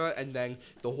COVID era, and then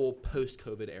the whole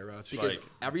post-COVID era. Because Like-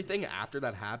 everything after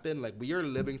that happened, like we are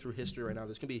living through history right now.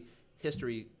 There's gonna be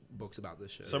history books about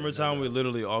this shit. Summertime, we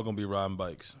literally all gonna be riding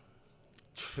bikes.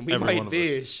 We every one might of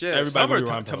be us. shit. Everybody- Summer gonna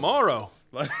be around tomorrow.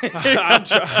 Like,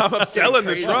 I'm selling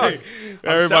the crazy. truck.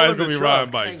 everybody's gonna be truck.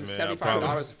 riding bikes, Paying man. I $75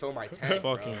 promise. to fill my tank. It's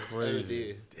fucking bro. It's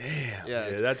crazy. Damn. Yeah,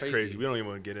 it's that's crazy. crazy. We don't even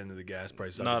want to get into the gas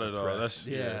prices. I Not get at all. depressed. That's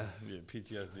Yeah. yeah,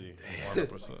 PTSD. 100%.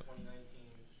 2019,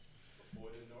 before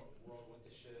the world went to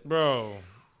shit. Bro,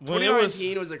 when it was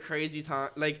 2019 was a crazy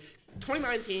time. Like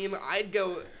 2019, I'd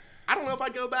go. I don't know if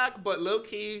I'd go back, but low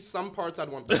key, some parts I'd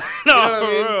want back. You know no, what for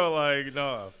I mean? real, like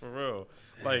no, for real.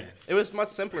 Like It was much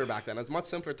simpler back then. It was a much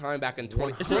simpler time back in It's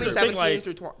just the thing, 2017 like-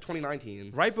 through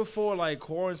 2019. right before like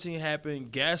quarantine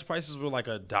happened, gas prices were like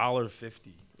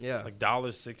 $1.50, Yeah. like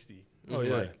 $1.60. Oh,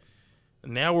 yeah. Like,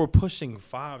 now we're pushing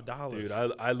 $5. Dude,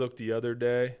 I looked the other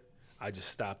day. I just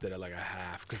stopped it at like a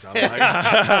half because I'm like,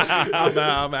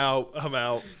 I'm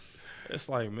out. It's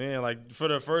like, man, like for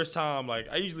the first time, like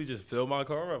I usually just fill my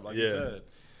car up, like you Yeah. said.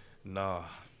 Nah,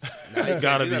 Now you you gotta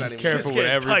can't do be that anymore. careful It's with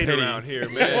getting every tight penny around here,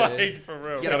 man. Yeah. like for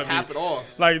real, You gotta gotta cap be, it off.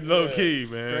 like low key,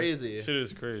 man. Crazy. Shit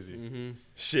is crazy. Mm-hmm.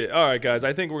 Shit. All right, guys.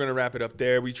 I think we're going to wrap it up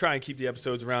there. We try and keep the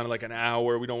episodes around like an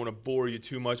hour. We don't want to bore you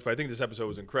too much, but I think this episode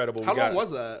was incredible. How We got long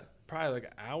was that? Probably like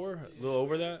an hour, a little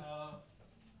over that.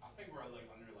 I think we're like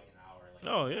under like an hour.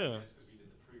 Like Oh, yeah. because we did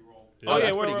the pre-roll. Oh yeah,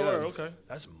 that's word, pretty word, good. word, okay.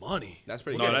 That's money. That's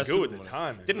pretty We're No, good. getting that's good with super the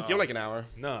money. timing. Didn't feel like an hour.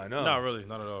 No, no. Not really,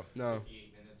 not at all. No.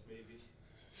 58 minutes maybe.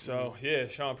 So, yeah,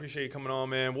 Sean, appreciate you coming on,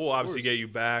 man. We'll obviously get you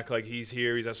back. Like, he's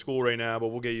here. He's at school right now, but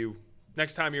we'll get you –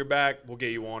 next time you're back, we'll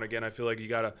get you on again. I feel like you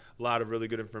got a lot of really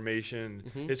good information.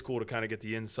 It's cool to kind of get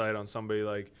the insight on somebody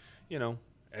like, you know,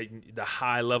 at the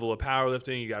high level of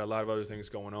powerlifting. You got a lot of other things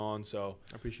going on, so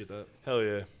 – I appreciate that. hell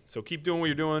yeah. So keep doing what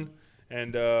you're doing.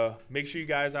 And make sure you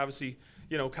guys obviously,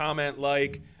 you know, comment,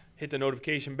 like, hit the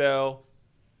notification bell,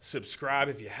 subscribe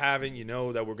if you haven't. You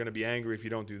know that we're going to be angry if you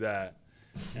don't do that.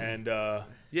 And,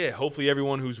 yeah, hopefully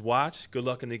everyone who's watched, good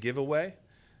luck in the giveaway.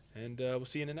 And we'll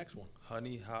see you in the next one.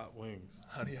 Honey hot wings.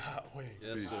 Honey hot wings.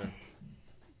 Yes, sir.